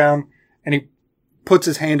plops it down and he puts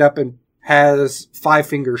his hand up and has 5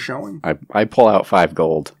 fingers showing. I pull out 5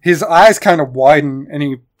 gold. His eyes kind of widen and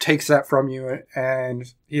he takes that from you and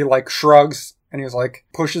he like shrugs and he's like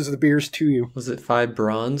pushes the beers to you. Was it 5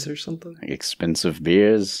 bronze or something? Like expensive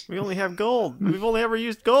beers. We only have gold. We've only ever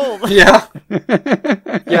used gold. Yeah.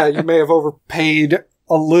 Yeah, you may have overpaid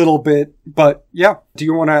a little bit, but yeah. Do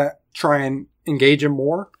you want to try and engage him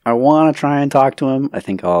more? I want to try and talk to him. I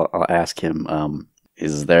think I'll ask him,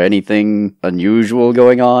 is there anything unusual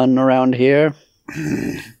going on around here?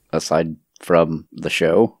 Aside from the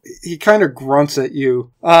show? He kind of grunts at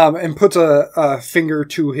you and puts a finger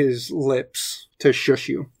to his lips to shush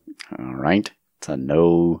you. All right. It's a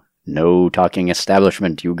no talking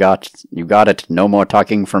establishment. You got it. No more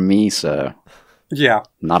talking from me, sir. Yeah.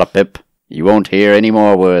 Not a pip. You won't hear any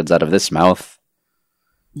more words out of this mouth.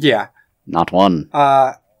 Yeah. Not one.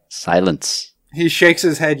 Silence. He shakes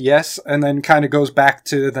his head yes, and then kind of goes back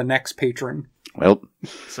to the next patron. Well,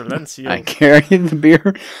 Silencio. I carry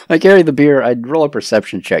the beer. I'd roll a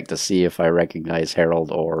perception check to see if I recognize Harold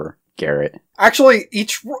or Garrett. Actually,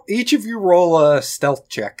 each of you roll a stealth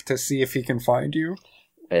check to see if he can find you.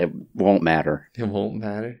 It won't matter. It won't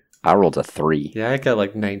matter. I rolled a 3. Yeah, I got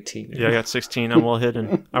like 19. Yeah, I got 16. I'm well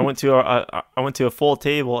hidden. I went to a full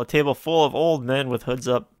table, a table full of old men with hoods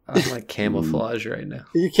up. I'm like camouflage right now.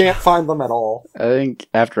 You can't find them at all. I think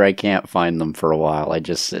after I can't find them for a while, I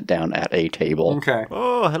just sit down at a table. Okay.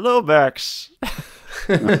 Oh, hello, Max.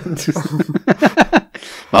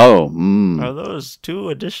 Are those 2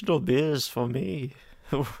 additional beers for me?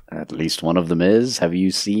 At least one of them is. Have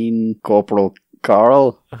you seen Corporal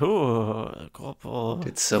Carl? Oh, Corporal.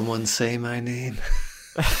 Did someone say my name?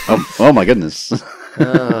 Oh my goodness.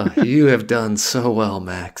 Oh, you have done so well,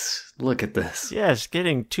 Max. Look at this. Yes,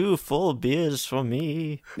 getting 2 full beers for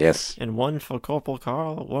me. Yes. And 1 for Corporal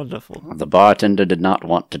Carl. Wonderful. The bartender did not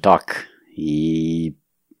want to talk. He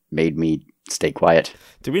made me stay quiet.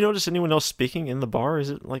 Did we notice anyone else speaking in the bar? Is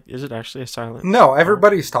it actually a silent? No,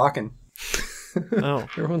 everybody's talking. Oh.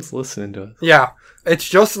 Everyone's listening to us. Yeah. It's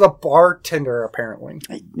just the bartender, apparently.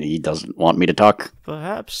 He doesn't want me to talk.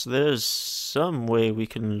 Perhaps there's some way we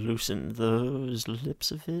can loosen those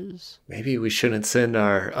lips of his. Maybe we shouldn't send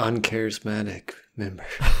our uncharismatic member.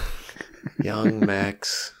 Young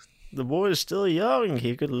Max. The boy is still young.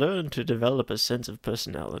 He could learn to develop a sense of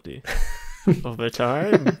personality over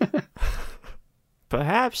time.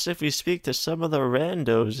 Perhaps if we speak to some of the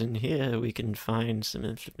randos in here, we can find some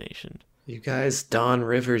information. You guys, Don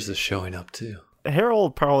Rivers is showing up too.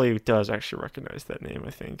 Harold probably does actually recognize that name,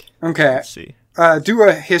 I think. Okay. Let's see. Do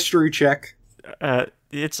a history check.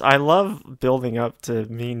 I love building up to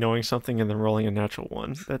me knowing something and then rolling a natural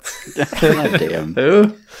 1. That's Damn.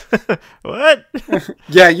 Who? what?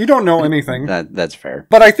 Yeah, you don't know anything. That's fair.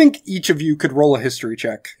 But I think each of you could roll a history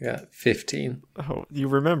check. Yeah, 15. Oh, you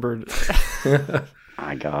remembered.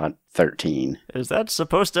 I got 13. Is that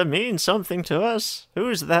supposed to mean something to us?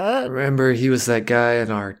 Who's that? Remember, he was that guy in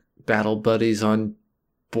our battle buddies on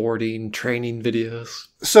boarding training videos.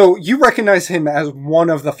 So you recognize him as one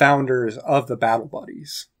of the founders of the Battle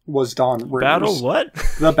Buddies. Was Don Rivers. Battle what?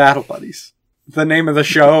 The Battle Buddies. The name of the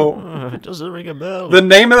show. It doesn't ring a bell. The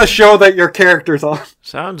name of the show that your character's on.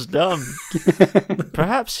 Sounds dumb.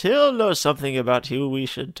 Perhaps he'll know something about who we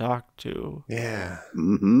should talk to. Yeah.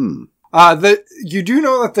 Mm-hmm. You do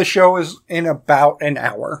know that the show is in about an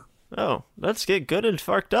hour. Oh, let's get good and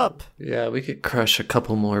fucked up. Yeah, we could crush a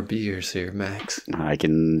couple more beers here, Max. I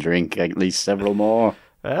can drink at least several more.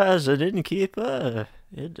 As an innkeeper,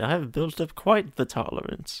 I've built up quite the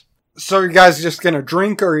tolerance. So you guys just gonna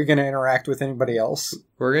drink, or are you gonna interact with anybody else?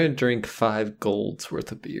 We're gonna drink 5 golds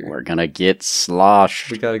worth of beer. We're gonna get sloshed.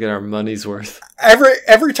 We gotta get our money's worth.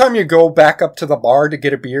 Every time you go back up to the bar to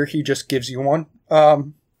get a beer, he just gives you one.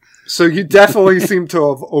 So you definitely seem to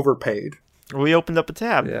have overpaid. We opened up a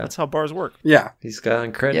tab. Yeah. That's how bars work. Yeah. He's got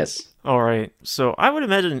on credit. Yes. All right. So I would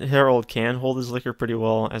imagine Harold can hold his liquor pretty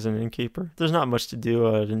well as an innkeeper. There's not much to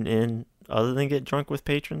do at an inn other than get drunk with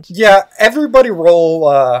patrons. Yeah, everybody roll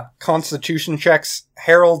constitution checks.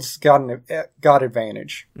 Harold's got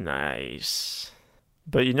advantage. Nice.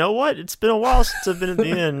 But you know what? It's been a while since I've been at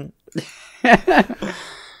the inn.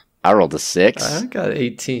 I rolled a 6. I got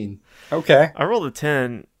 18. Okay. I rolled a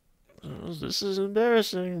 10. This is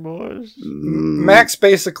embarrassing, boys. Max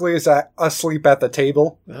basically is asleep at the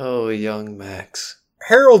table. Oh, young Max.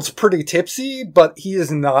 Harold's pretty tipsy, but he's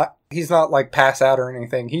not like pass out or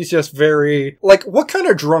anything. He's just very like, what kind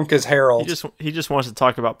of drunk is Harold? He just wants to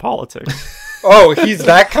talk about politics. Oh, he's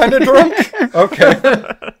that kind of drunk?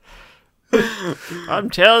 Okay. I'm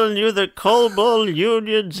telling you, the Kobold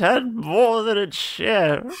Union's had more than its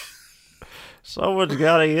share. Someone's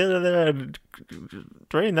got to get in there and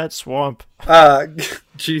drain that swamp.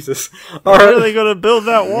 Jesus. How are they going to build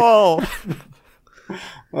that wall?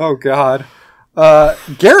 Oh, God.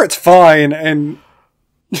 Garrett's fine and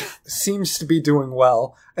seems to be doing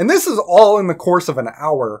well. And this is all in the course of an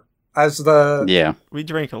hour. Yeah. We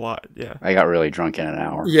drink a lot, yeah. I got really drunk in an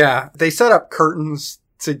hour. Yeah. They set up curtains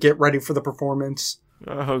to get ready for the performance.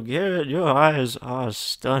 Oh, Garrett, your eyes are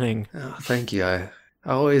stunning. Oh, thank you. I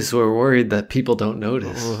always were worried that people don't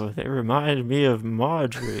notice. Oh, they remind me of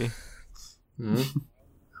Marjorie. Hmm?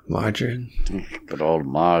 Margarine? Good old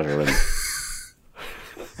margarine.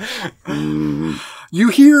 You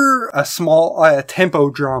hear a small tempo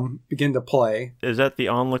drum begin to play. Is that the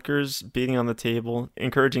onlookers beating on the table,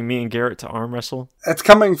 encouraging me and Garrett to arm wrestle? It's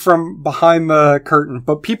coming from behind the curtain,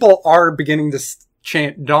 but people are beginning to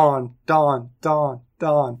chant dawn, dawn, dawn,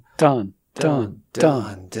 dawn. Done. Done.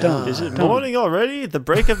 Done. Done. Is it morning already? The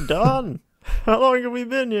break of dawn? How long have we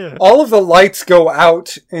been here? All of the lights go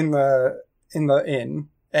out in the inn,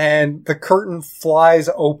 and the curtain flies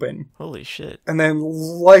open. Holy shit. And then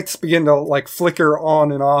lights begin to like flicker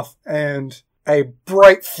on and off, and a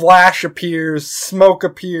bright flash appears, smoke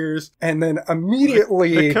appears, and then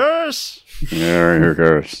immediately The curse! Here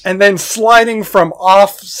goes. and then sliding from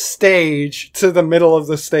off stage to the middle of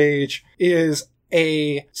the stage is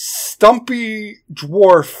a stumpy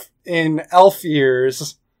dwarf in elf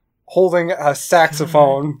ears holding a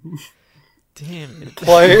saxophone. Damn it.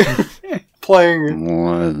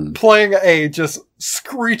 playing a just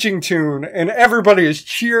screeching tune, and everybody is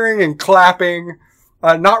cheering and clapping,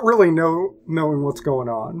 not really knowing what's going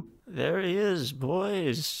on. There he is,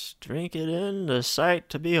 boys. Drink it in, a sight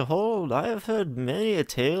to behold. I have heard many a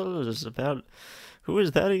tales about... Who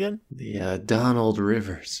is that again? The Donald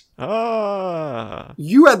Rivers. Ah.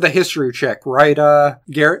 You had the history check, right,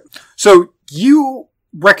 Garrett? So you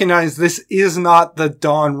recognize this is not the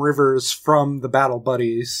Don Rivers from the Battle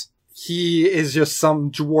Buddies. He is just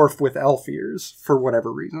some dwarf with elf ears, for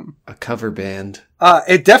whatever reason. A cover band.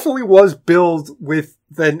 It definitely was billed with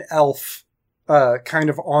an elf kind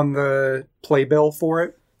of on the playbill for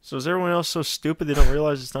it. So is everyone else so stupid they don't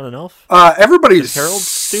realize it's not an elf? Everybody's Is Harold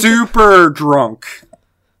stupid? super drunk.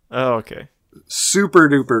 Oh, okay. Super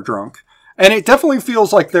duper drunk. And it definitely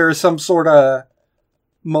feels like there is some sort of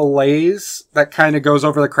malaise that kind of goes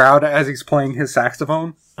over the crowd as he's playing his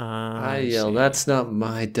saxophone. I yell, "That's not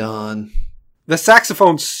my Don." The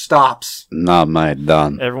saxophone stops. Not my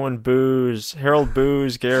done. Everyone boos. Harold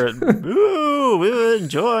boos. Garrett boo. We were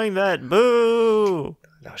enjoying that. Boo.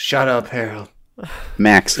 Now shut up, Harold.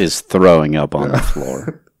 Max is throwing up on the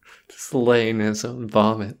floor. Just laying in his own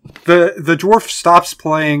vomit. The dwarf stops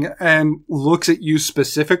playing and looks at you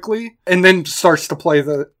specifically, and then starts to play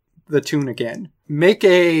the tune again. Make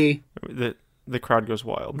a... The crowd goes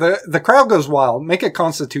wild. The crowd goes wild. Make a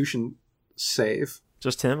constitution save.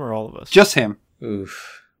 Just him or all of us? Just him.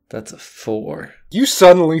 Oof. That's a 4. You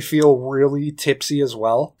suddenly feel really tipsy as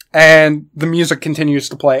well. And the music continues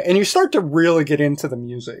to play. And you start to really get into the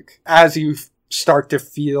music as you start to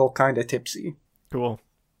feel kind of tipsy. Cool.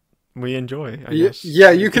 We enjoy, I guess.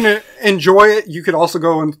 Yeah, you can enjoy it. You could also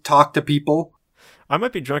go and talk to people. I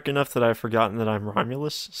might be drunk enough that I've forgotten that I'm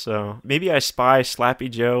Romulus, so maybe I spy Slappy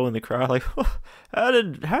Joe in the crowd, like, oh, how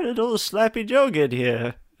did old Slappy Joe get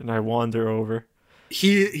here? And I wander over.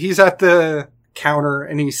 He's at the counter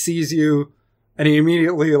and he sees you, and he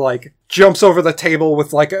immediately like jumps over the table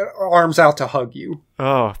with like arms out to hug you.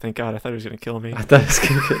 Oh, thank God! I thought he was gonna kill me. I thought he was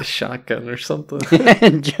going to get a shotgun or something.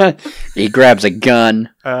 He grabs a gun.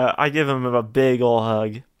 I give him a big ol'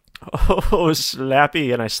 hug. Oh,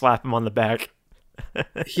 Slappy, and I slap him on the back.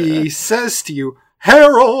 He says to you,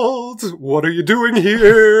 Harold, what are you doing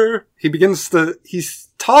here? He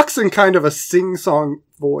talks in kind of a sing-song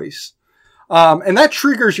voice. And that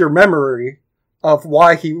triggers your memory of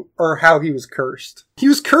how he was cursed. He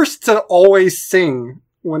was cursed to always sing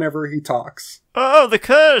whenever he talks. Oh, the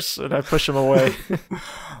curse! And I push him away.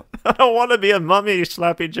 I don't want to be a mummy,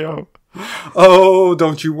 Slappy Joe. Oh,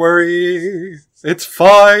 don't you worry. It's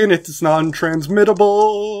fine. It's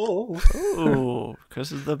non-transmittable. Oh,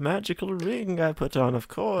 because of the magical ring I put on, of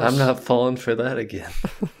course. I'm not falling for that again.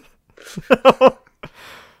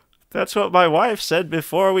 That's what my wife said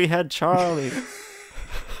before we had Charlie.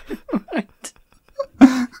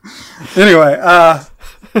 Anyway,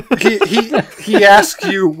 he asks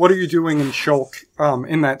you, what are you doing in Cholk,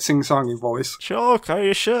 in that sing-songy voice. Cholk, are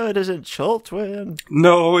you sure it isn't Cholt when?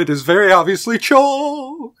 No, it is very obviously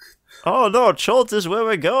Cholk. Oh no, Cholt is where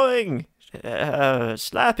we're going.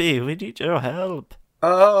 Slappy, we need your help.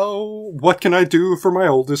 Oh, what can I do for my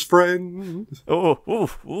oldest friend? Oh,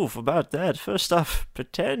 oof, about that. First off,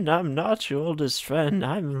 pretend I'm not your oldest friend.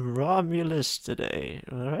 I'm Romulus today.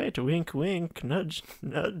 Alright, wink, wink, nudge,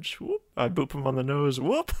 nudge, whoop. I boop him on the nose,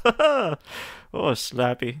 whoop. Oh,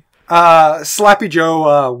 Slappy. Slappy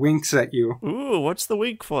Joe, winks at you. Ooh, what's the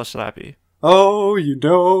wink for, Slappy? Oh,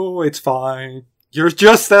 it's fine. You're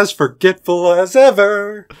just as forgetful as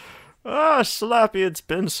ever. Ah, Slappy, it's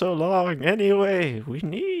been so long. Anyway, we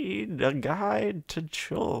need a guide to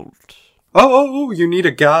Cholt. Oh, you need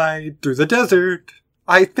a guide through the desert.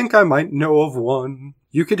 I think I might know of one.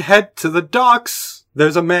 You could head to the docks.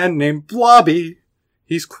 There's a man named Blobby.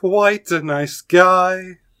 He's quite a nice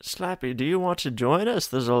guy. Slappy, do you want to join us?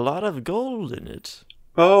 There's a lot of gold in it.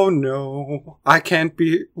 Oh no, I can't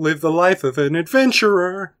live the life of an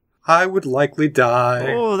adventurer. I would likely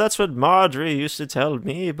die. Oh, that's what Marjorie used to tell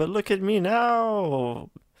me, but look at me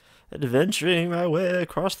now. Adventuring my way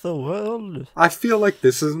across the world. I feel like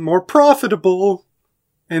this is more profitable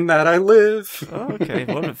in that I live. Okay,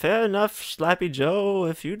 well, fair enough, Slappy Joe.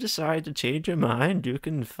 If you decide to change your mind, you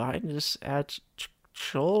can find us at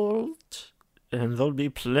Cholt, and there'll be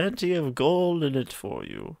plenty of gold in it for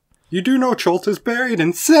you. You do know Cholt is buried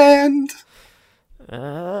in sand.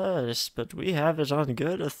 Yes, but we have it on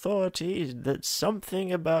good authority that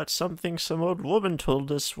something about something some old woman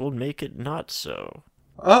told us will make it not so.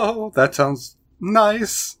 Oh, that sounds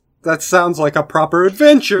nice. That sounds like a proper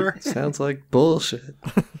adventure. Sounds like bullshit.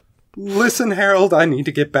 Listen, Harold, I need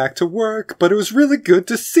to get back to work, but it was really good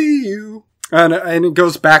to see you. And it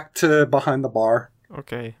goes back to behind the bar.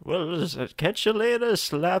 Okay, well, catch you later,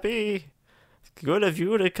 Slappy. Good of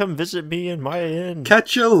you to come visit me in my inn.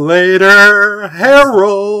 Catch you later,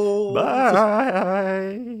 Harold.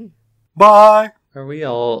 Bye. Bye. Are we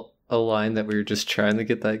all aligned that we were just trying to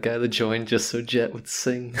get that guy to join just so Jeht would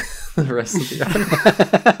sing the rest of the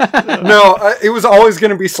album? No, it was always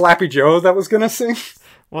going to be Slappy Joe that was going to sing.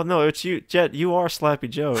 Well, no, it's you, Jeht. You are Slappy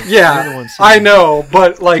Joe. Yeah, I know,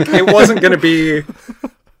 but like it wasn't going to be.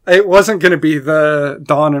 It wasn't going to be the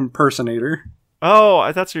Dawn impersonator.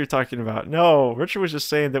 Oh, that's what you're talking about. No, Richard was just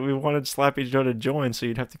saying that we wanted Slappy Joe to join, so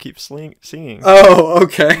you'd have to keep singing. Oh,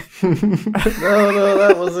 okay. No,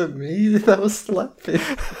 that wasn't me. That was Slappy.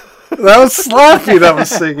 That was Slappy that was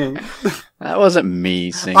singing. That wasn't me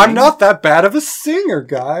singing. I'm not that bad of a singer,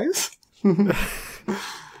 guys. Yeah,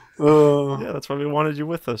 that's why we wanted you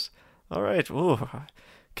with us. All right. Ooh,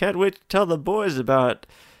 can't wait to tell the boys about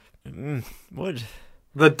what.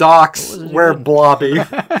 The docks where Blobby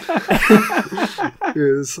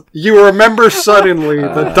is. You remember suddenly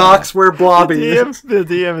the docks where Blobby is. The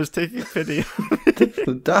DM is taking pity.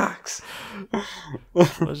 The docks.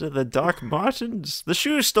 Was it the Doc Martens? The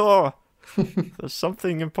shoe store. There's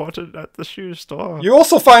something important at the shoe store. You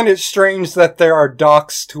also find it strange that there are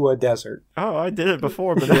docks to a desert. Oh, I did it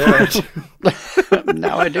before, but yeah.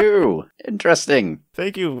 Now I do. Interesting.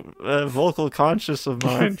 Thank you, vocal conscious of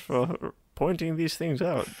mine, for pointing these things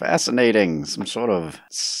out. Fascinating. Some sort of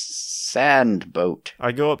sand boat.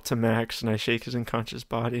 I go up to Max and I shake his unconscious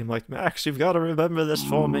body. I'm like, Max, you've got to remember this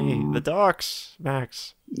for me. The docks,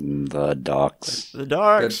 Max. The docks. The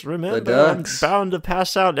docks, remember. The docks. I'm bound to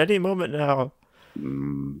pass out any moment now.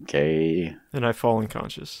 Okay. And I fall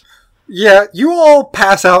unconscious. Yeah, you all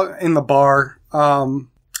pass out in the bar and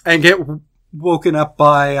get woken up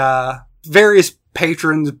by various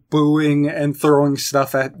patrons booing and throwing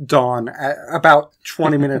stuff at Dawn about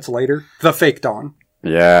 20 minutes later. The fake Dawn.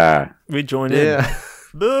 Yeah. We join in.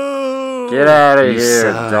 Boo! Get out of You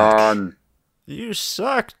here, suck. Dawn. You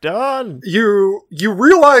suck, Don. You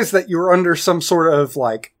realize that you're under some sort of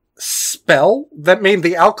like spell that made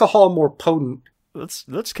the alcohol more potent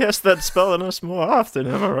let's cast that spell on us more often,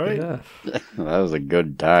 am I right? Yeah. That was a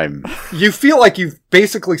good time. You feel like you've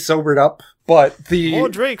basically sobered up, but More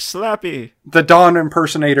drinks, Slappy. the Dawn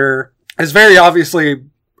impersonator is very obviously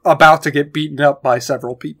about to get beaten up by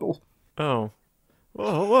several people. Oh.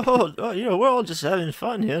 Whoa, we're all just having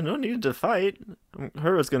fun here. No need to fight.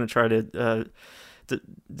 Hera's going to try to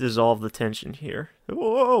dissolve the tension here.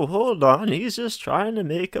 Whoa, hold on. He's just trying to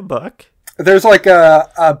make a buck. There's like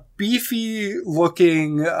a beefy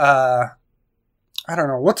looking, I don't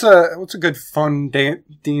know, what's a good fun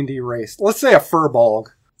D&D race? Let's say a furbolg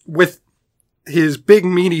with his big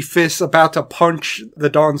meaty fists about to punch the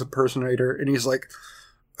Dawn's impersonator, and he's like,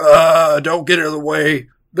 don't get out of the way.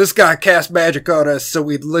 This guy cast magic on us, so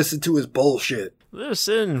we'd listen to his bullshit.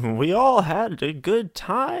 Listen, we all had a good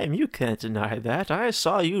time. You can't deny that. I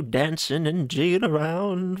saw you dancing and jigging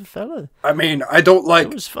around, fella. I mean, I don't like...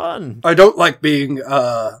 It was fun. I don't like being,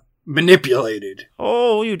 manipulated.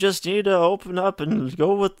 Oh, you just need to open up and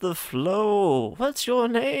go with the flow. What's your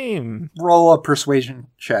name? Roll a persuasion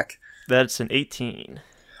check. That's an 18.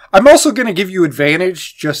 I'm also going to give you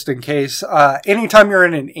advantage, just in case. Anytime you're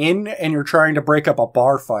in an inn and you're trying to break up a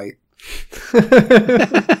bar fight.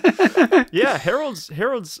 Yeah,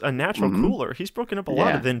 Harold's a natural cooler. He's broken up a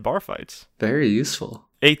lot of in bar fights. Very useful.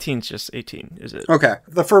 18's just 18, is it? Okay.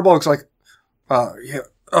 The furbolg's like,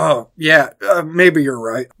 maybe you're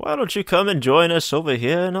right. Why don't you come and join us over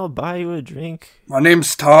here and I'll buy you a drink? My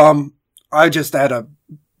name's Tom. I just had a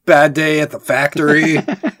bad day at the factory,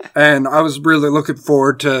 and I was really looking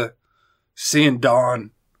forward to seeing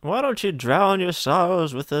Dawn. Why don't you drown your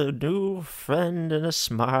sorrows with a new friend and a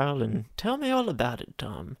smile and tell me all about it,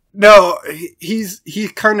 Tom? No, he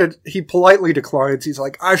politely declines. He's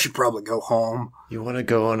like, I should probably go home. You want to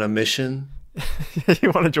go on a mission? You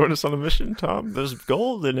want to join us on a mission, Tom? There's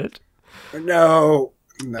gold in it. No.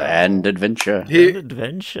 And adventure.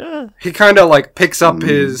 Adventure? He kind of like picks up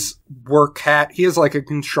his work hat. He has like a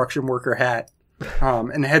construction worker hat.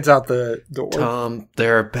 And heads out the door. Tom,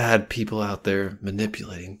 there are bad people out there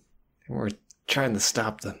manipulating, and we're trying to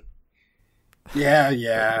stop them.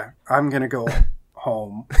 Yeah. I'm gonna go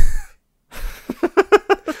home.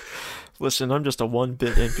 Listen, I'm just a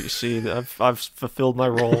 1-bit NPC. I've fulfilled my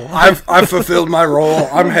role. I've fulfilled my role.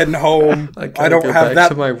 I'm heading home. I don't go have back that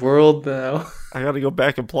to my world now. I gotta go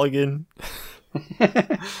back and plug in.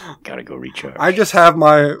 Gotta go recharge. I just have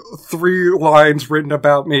my 3 lines written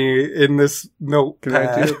about me in this notepad.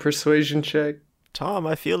 Can I do a persuasion check? Tom,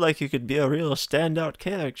 I feel like you could be a real standout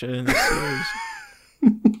character in this series.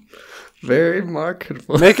 Very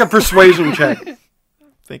marketable. Make a persuasion check.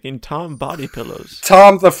 Thinking Tom Body Pillows.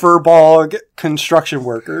 Tom the Furbolg construction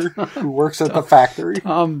worker who works at the factory.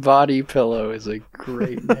 Tom Body Pillow is a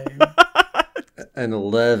great name. An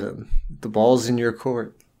 11. The ball's in your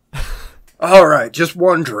court. All right, just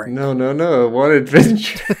one drink. No. One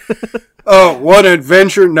adventure. Oh, one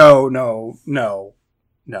adventure? No.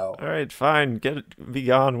 All right, fine. Be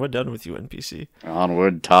gone. We're done with you, NPC.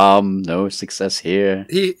 Onward, Tom. No success here.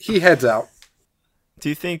 He heads out. Do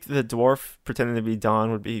you think the dwarf pretending to be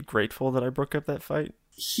Don would be grateful that I broke up that fight?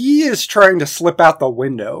 He is trying to slip out the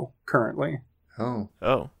window currently.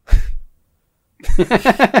 Oh.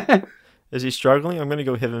 Is he struggling? I'm going to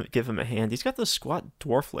go give him a hand. He's got those squat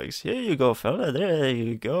dwarf legs. Here you go, fella. There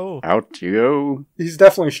you go. Out you go. He's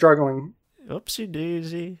definitely struggling. Oopsie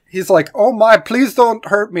daisy. He's like, "Oh my, please don't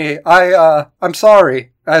hurt me. I'm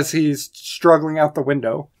sorry," as he's struggling out the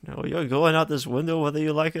window. No, you're going out this window whether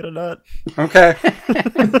you like it or not. Okay.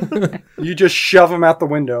 You just shove him out the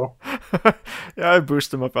window. Yeah, I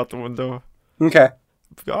boost him up out the window. Okay.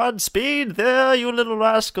 Godspeed there, you little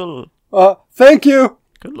rascal. Thank you.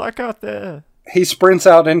 Good luck out there. He sprints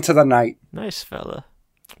out into the night. Nice fella.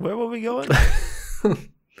 Where were we going?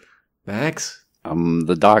 Max?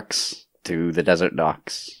 The docks. To the desert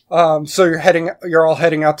docks. So you're all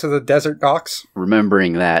heading out to the desert docks?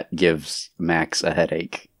 Remembering that gives Max a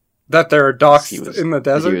headache. That there are docks in the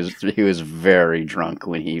desert? He was very drunk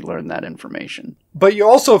when he learned that information. But you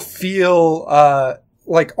also feel,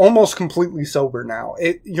 like almost completely sober now.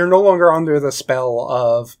 You're no longer under the spell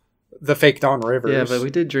of the fake Dawn Rivers. Yeah, but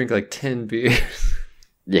we did drink like 10 beers.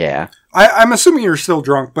 Yeah. I'm assuming you're still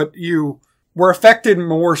drunk, but you were affected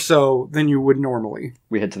more so than you would normally.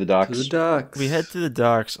 We head to the docks. We head to the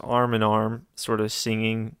docks, arm in arm, sort of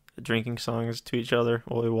singing, drinking songs to each other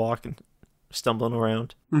while we walk and stumbling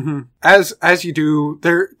around. Mm-hmm. As you do,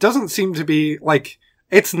 there doesn't seem to be, like,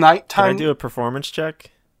 it's nighttime. Can I do a performance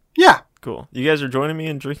check? Yeah. Cool. You guys are joining me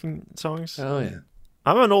in drinking songs? Oh, yeah.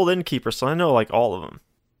 I'm an old innkeeper, so I know, like, all of them.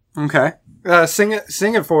 Okay. Sing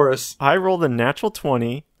it for us. I rolled a natural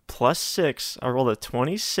 20 plus 6. I rolled a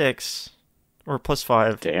 26 Or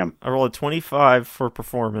 +5. Damn. I rolled a 25 for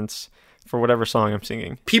performance for whatever song I'm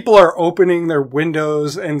singing. People are opening their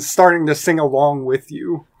windows and starting to sing along with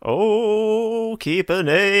you. Oh, keep an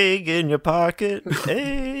egg in your pocket.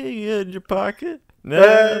 Egg in your pocket.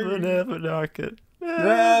 Never, never knock it.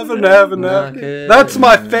 Never knock it. That's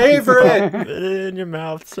my favorite. Put it in your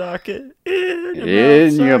mouth socket.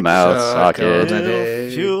 In your mouth socket.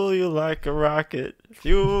 It'll fuel you like a rocket.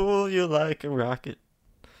 Fuel you like a rocket.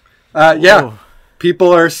 Yeah.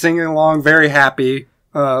 People are singing along, very happy.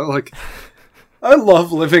 Like, I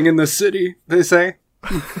love living in this city, they say.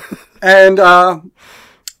 And,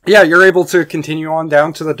 yeah, you're able to continue on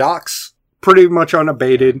down to the docks. Pretty much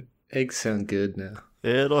unabated. Eggs sound good now.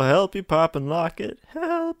 It'll help you pop and lock it.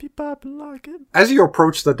 Help you pop and lock it. As you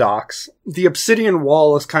approach the docks, the obsidian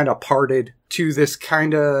wall is kind of parted to this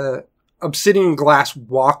kind of obsidian glass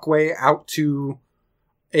walkway out to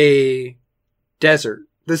a desert.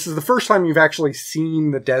 This is the first time you've actually seen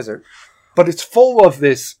the desert, but it's full of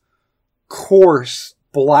this coarse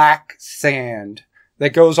black sand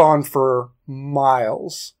that goes on for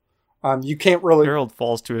miles. You can't really... Harold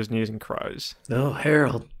falls to his knees and cries. No,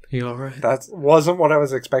 Harold. You alright? That wasn't what I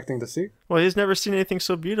was expecting to see. Well, he's never seen anything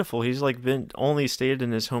so beautiful. He's like been only stayed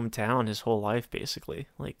in his hometown his whole life, basically.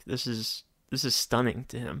 Like this is stunning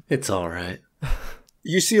to him. It's alright.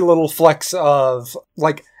 You see little flecks of,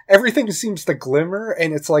 like, everything seems to glimmer,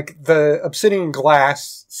 and it's like the obsidian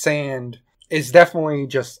glass sand is definitely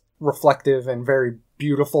just reflective and very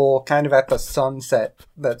beautiful, kind of at the sunset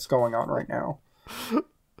that's going on right now.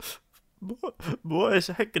 Boys,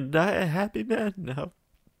 I could die a happy man now.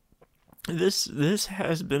 This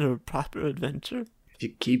has been a proper adventure. If you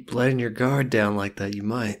keep letting your guard down like that, you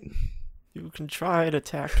might. You can try and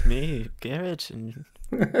attack me, Garrett, and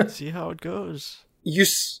see how it goes. You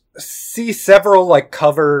see several, like,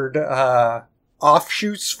 covered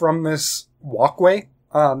offshoots from this walkway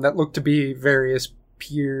that look to be various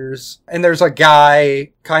piers. And there's a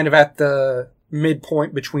guy kind of at the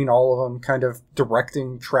midpoint between all of them, kind of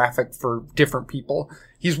directing traffic for different people.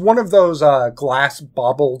 He's one of those glass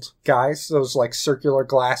bobbled guys, those like circular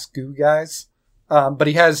glass goo guys. But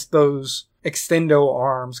he has those extendo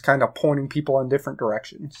arms kind of pointing people in different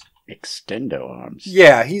directions. Extendo arms?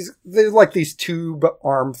 Yeah, they're like these tube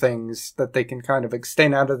arm things that they can kind of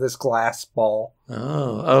extend out of this glass ball.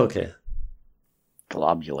 Oh, okay.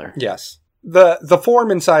 Globular. Yes. The form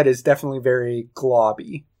inside is definitely very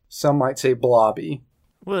globby. Some might say blobby.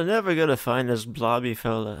 We're never gonna find this blobby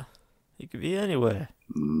fella. He could be anywhere.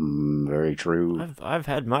 Very true. I've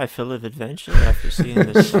had my fill of adventure after seeing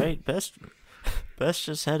this sight. Best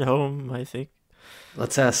just head home, I think.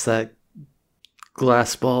 Let's ask that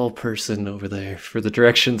glass ball person over there for the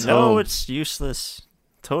directions home. No, it's useless.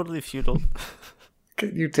 Totally futile.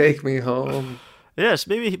 Can you take me home? Yes,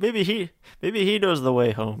 maybe he knows the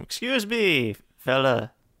way home. Excuse me,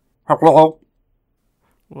 fella. Hello?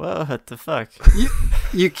 What the fuck?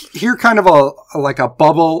 You hear kind of a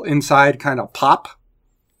bubble inside kind of pop.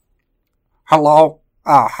 Hello?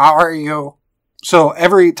 How are you? So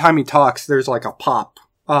every time he talks, there's like a pop.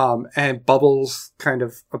 And bubbles kind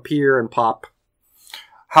of appear and pop.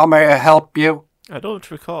 How may I help you? I don't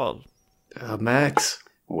recall. Max?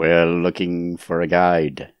 We're looking for a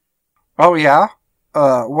guide. Oh, yeah?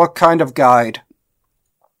 What kind of guide?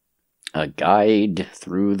 A guide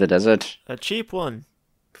through the desert? A cheap one.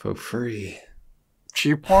 For free.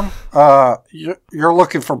 Cheap one? You're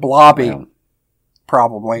looking for Blobby. Well,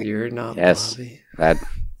 Probably. You're not yes, Blobby.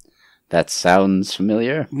 That sounds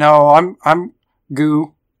familiar. No, I'm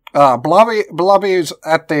Goo. Blobby is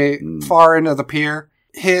at the far end of the pier.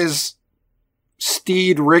 His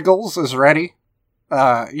steed Wriggles is ready.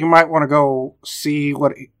 You might want to go see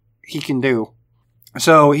what he can do.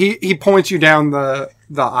 So he points you down the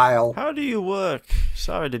aisle. How do you work?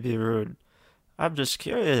 Sorry to be rude. I'm just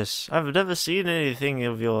curious. I've never seen anything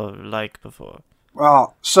of your like before.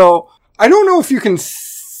 So I don't know if you can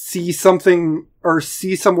see something or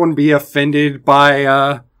see someone be offended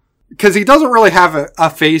by, because he doesn't really have a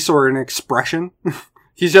face or an expression.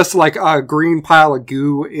 He's just like a green pile of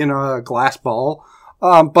goo in a glass ball.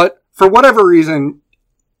 But for whatever reason,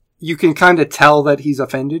 you can kind of tell that he's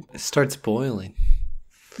offended. It starts boiling.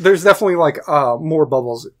 There's definitely like more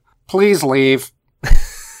bubbles. Please leave.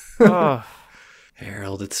 Oh.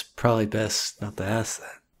 Harold, it's probably best not to ask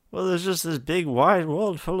that. Well, there's just this big wide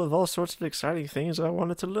world full of all sorts of exciting things I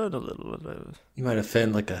wanted to learn a little about. You might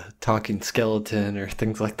offend like a talking skeleton or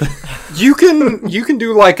things like that. You can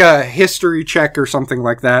do like a history check or something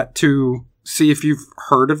like that to see if you've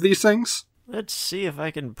heard of these things. Let's see if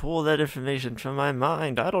I can pull that information from my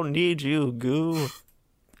mind. I don't need you, Goo.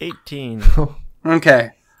 18.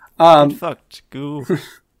 Okay. Get fucked, goo.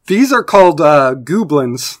 These are called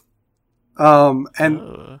goblins.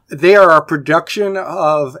 And they are a production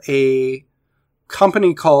of a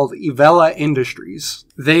company called Ivella Industries.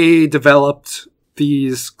 They developed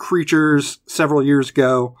these creatures several years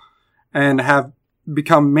ago and have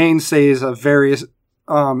become mainstays of various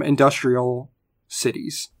industrial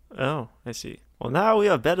cities. Oh, I see. Well, now we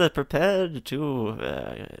are better prepared to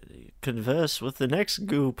converse with the next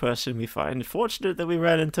goo person we find. Fortunate that we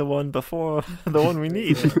ran into one before the one we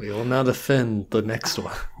need. We will now defend the next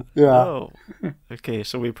one. Yeah. Oh. Okay,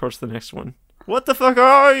 so we approach the next one. What the fuck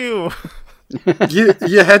are you?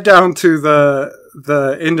 you head down to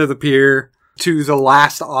the end of the pier to the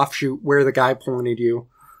last offshoot where the guy pointed you.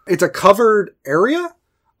 It's a covered area.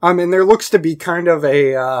 And there looks to be kind of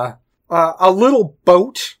a little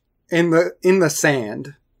boat in the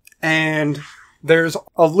sand, and there's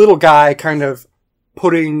a little guy kind of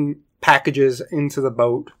putting packages into the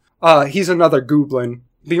boat. He's another goblin.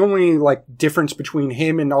 The only difference between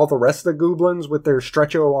him and all the rest of the goblins with their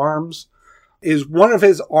stretcho arms is one of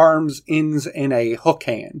his arms ends in a hook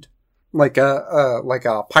hand, like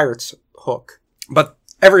a pirate's hook. But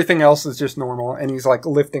everything else is just normal, and he's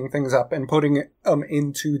lifting things up and putting them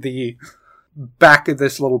into the back of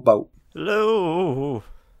this little boat. Hello.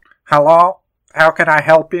 Hello? How can I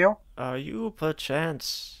help you? Are you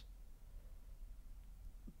perchance...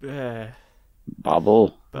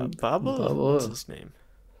 Bobble. Bubble? What's his name?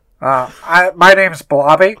 My name's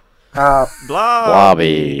Blobby.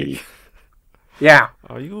 Blobby. Yeah.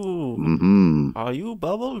 Are you... Mm-hmm. Are you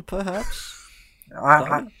Bubble, perhaps?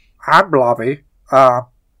 I'm Blobby.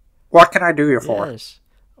 What can I do you for? Yes.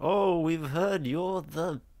 Oh, we've heard you're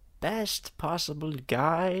the best possible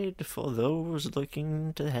guide for those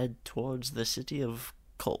looking to head towards the city of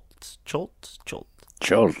Cholt.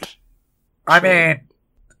 I mean,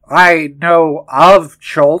 I know of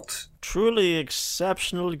Cholt. Truly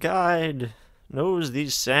exceptional guide. Knows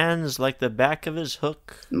these sands like the back of his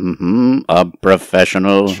hook. Mm-hmm. A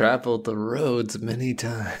professional. Traveled the roads many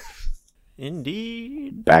times.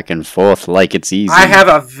 Indeed. Back and forth like it's easy. I have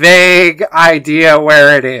a vague idea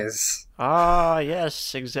where it is. Ah,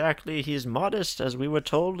 yes, exactly. He's modest, as we were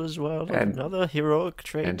told as well. And- Another heroic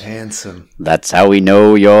trait. And handsome. That's how we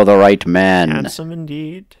know you're the right man. Handsome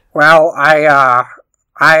indeed. Well, I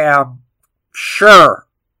am sure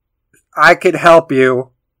I could help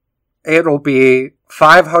you. It'll be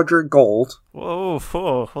 500 gold. Whoa,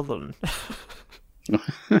 hold on.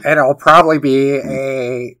 And it'll probably be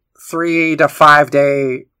a 3 to 5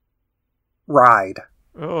 day ride.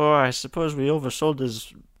 Oh, I suppose we oversold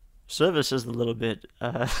his services a little bit.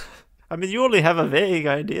 I mean, you only have a vague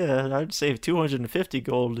idea. I'd say 250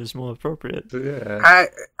 gold is more appropriate. Yeah.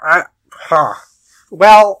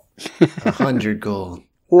 Well, 100 gold.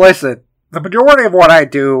 listen, the majority of what I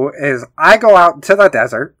do is I go out into the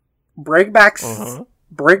desert, bring back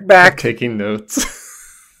Taking notes.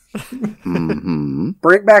 Mm-hmm.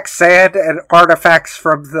 bring back sand and artifacts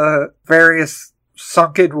from the various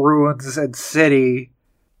sunken ruins and city.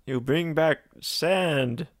 You bring back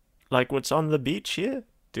sand, like what's on the beach here?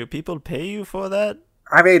 Do people pay you for that?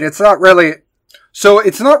 I mean, it's not really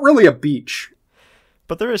a beach.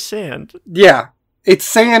 But there is sand. Yeah, it's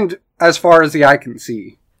sand as far as the eye can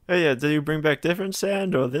see. Oh yeah, do you bring back different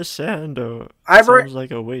sand, or this sand, or I bring- sounds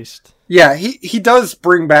like a waste? Yeah, he does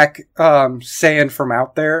bring back sand from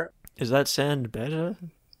out there. Is that sand better?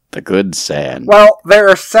 The good sand. Well, there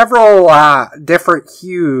are several different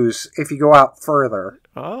hues if you go out further.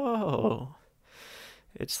 Oh,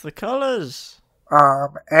 it's the colors.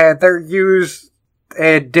 And they're used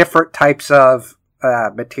in different types of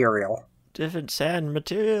material. Different sand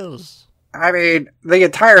materials. I mean, the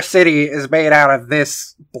entire city is made out of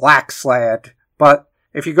this black sand, but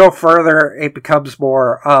if you go further, it becomes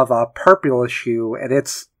more of a purplish hue, and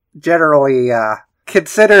it's generally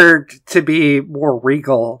considered to be more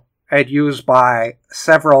regal and used by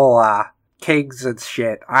several kings and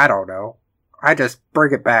shit. I don't know. I just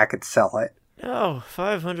bring it back and sell it. Oh,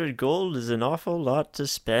 500 gold is an awful lot to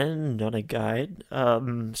spend on a guide.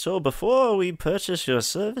 So before we purchase your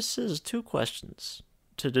services, 2 questions.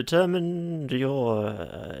 To determine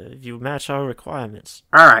if you match our requirements.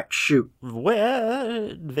 Alright, shoot.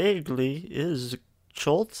 Where, vaguely, is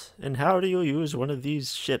Cholt, and how do you use one of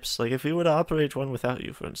these ships? Like, if we were to operate one without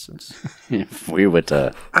you, for instance. If we were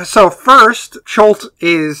to... So first, Cholt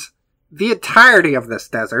is the entirety of this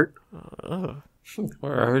desert. Oh,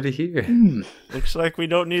 We're already here. looks like we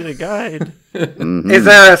don't need a guide. Mhm. Is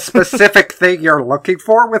there a specific thing you're looking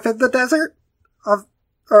for within the desert?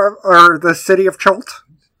 Or the city of Cholt?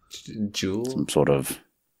 Jewel? Some sort of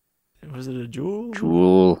Was it a jewel?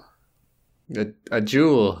 jewel. A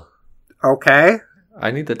jewel. Okay.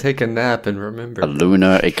 I need to take a nap and remember. A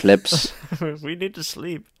lunar eclipse. We need to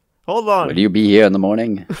sleep. Hold on. Will you be here in the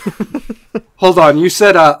morning? Hold on, you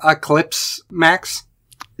said eclipse, Max?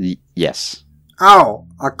 Yes. Oh,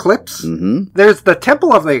 eclipse? Mm-hmm. There's the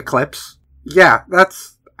Temple of the Eclipse. Yeah,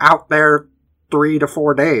 that's out there 3 to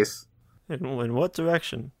 4 days. In what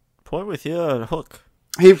direction? Point with your hook.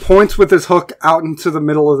 He points with his hook out into the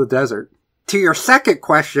middle of the desert. To your second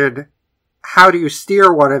question, how do you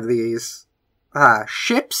steer one of these?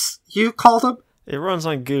 Ships, you called them? It runs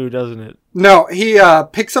on goo, doesn't it? No, he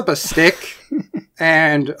picks up a stick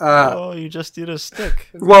and... oh, you just did a stick.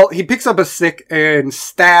 Well, he picks up a stick and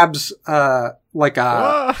stabs like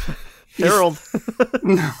a... Harold.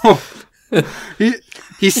 No.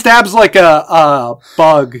 He stabs like a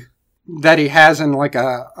bug that he has in like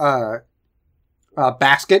a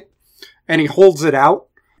basket, and he holds it out,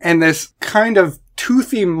 and this kind of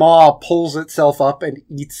toothy maw pulls itself up and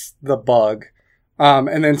eats the bug,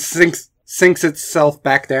 and then sinks itself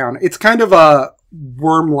back down. It's kind of a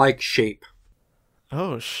worm-like shape.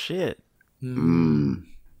 Oh, shit.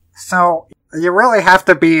 So, you really have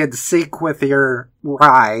to be in sync with your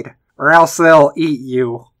ride, or else they'll eat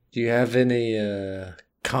you. Do you have any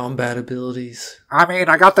combat abilities? I mean,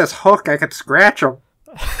 I got this hook, I can scratch them.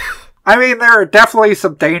 I mean, there are definitely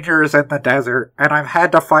some dangers in the desert, and I've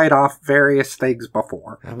had to fight off various things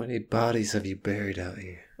before. How many bodies have you buried out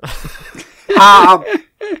here?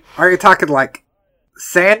 Are you talking like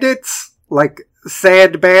sandits? Like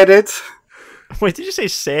sand bandits? Wait, did you say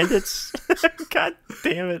sandits? God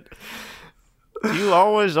damn it. Do you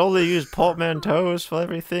always only use portmanteaus for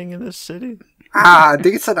everything in this city?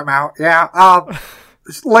 Decent amount, yeah.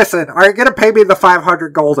 Listen, are you gonna pay me the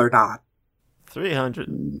 500 gold or not?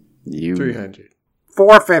 300. 300.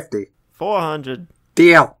 450. 400.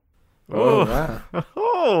 Deal. Oh, wow.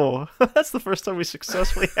 Oh, that's the first time we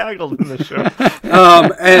successfully haggled in the show.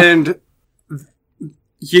 And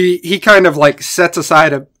he kind of like sets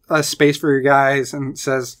aside a space for you guys and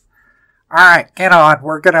says, alright, get on,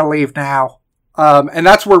 we're gonna leave now. And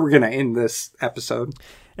that's where we're gonna end this episode.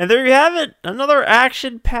 And there you have it, another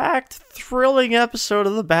action-packed, thrilling episode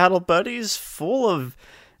of the Battle Buddies, full of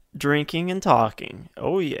drinking and talking.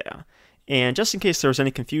 Oh yeah. And just in case there was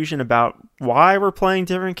any confusion about why we're playing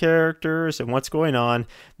different characters and what's going on,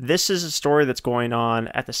 this is a story that's going on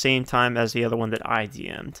at the same time as the other one that I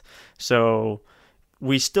DM'd. So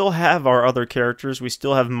we still have our other characters. We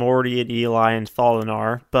still have Morty and Eli and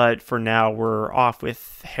Thalinar, but for now we're off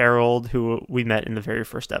with Harold, who we met in the very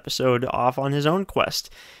first episode, off on his own quest.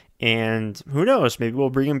 And who knows, maybe we'll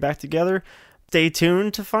bring him back together. Stay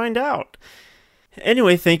tuned to find out.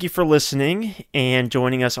 Anyway, thank you for listening and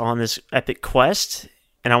joining us on this epic quest.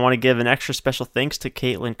 And I want to give an extra special thanks to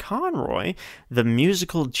Caitlin Conroy, the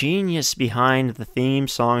musical genius behind the theme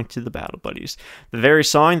song to the Battle Buddies. The very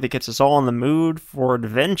song that gets us all in the mood for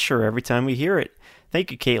adventure every time we hear it.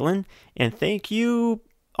 Thank you, Caitlin. And thank you,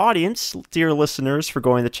 audience, dear listeners, for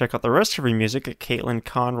going to check out the rest of her music at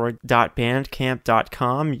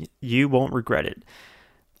caitlinconroy.bandcamp.com. You won't regret it.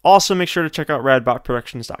 Also, make sure to check out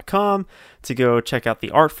radbotproductions.com to go check out the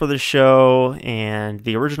art for the show and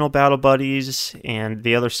the original Battle Buddies and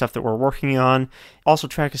the other stuff that we're working on. Also,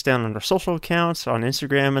 track us down on our social accounts on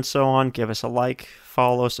Instagram and so on. Give us a like,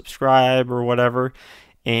 follow, subscribe, or whatever.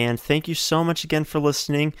 And thank you so much again for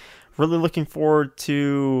listening. Really looking forward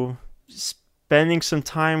to spending some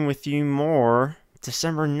time with you more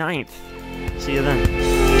December 9th. See you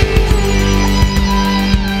then.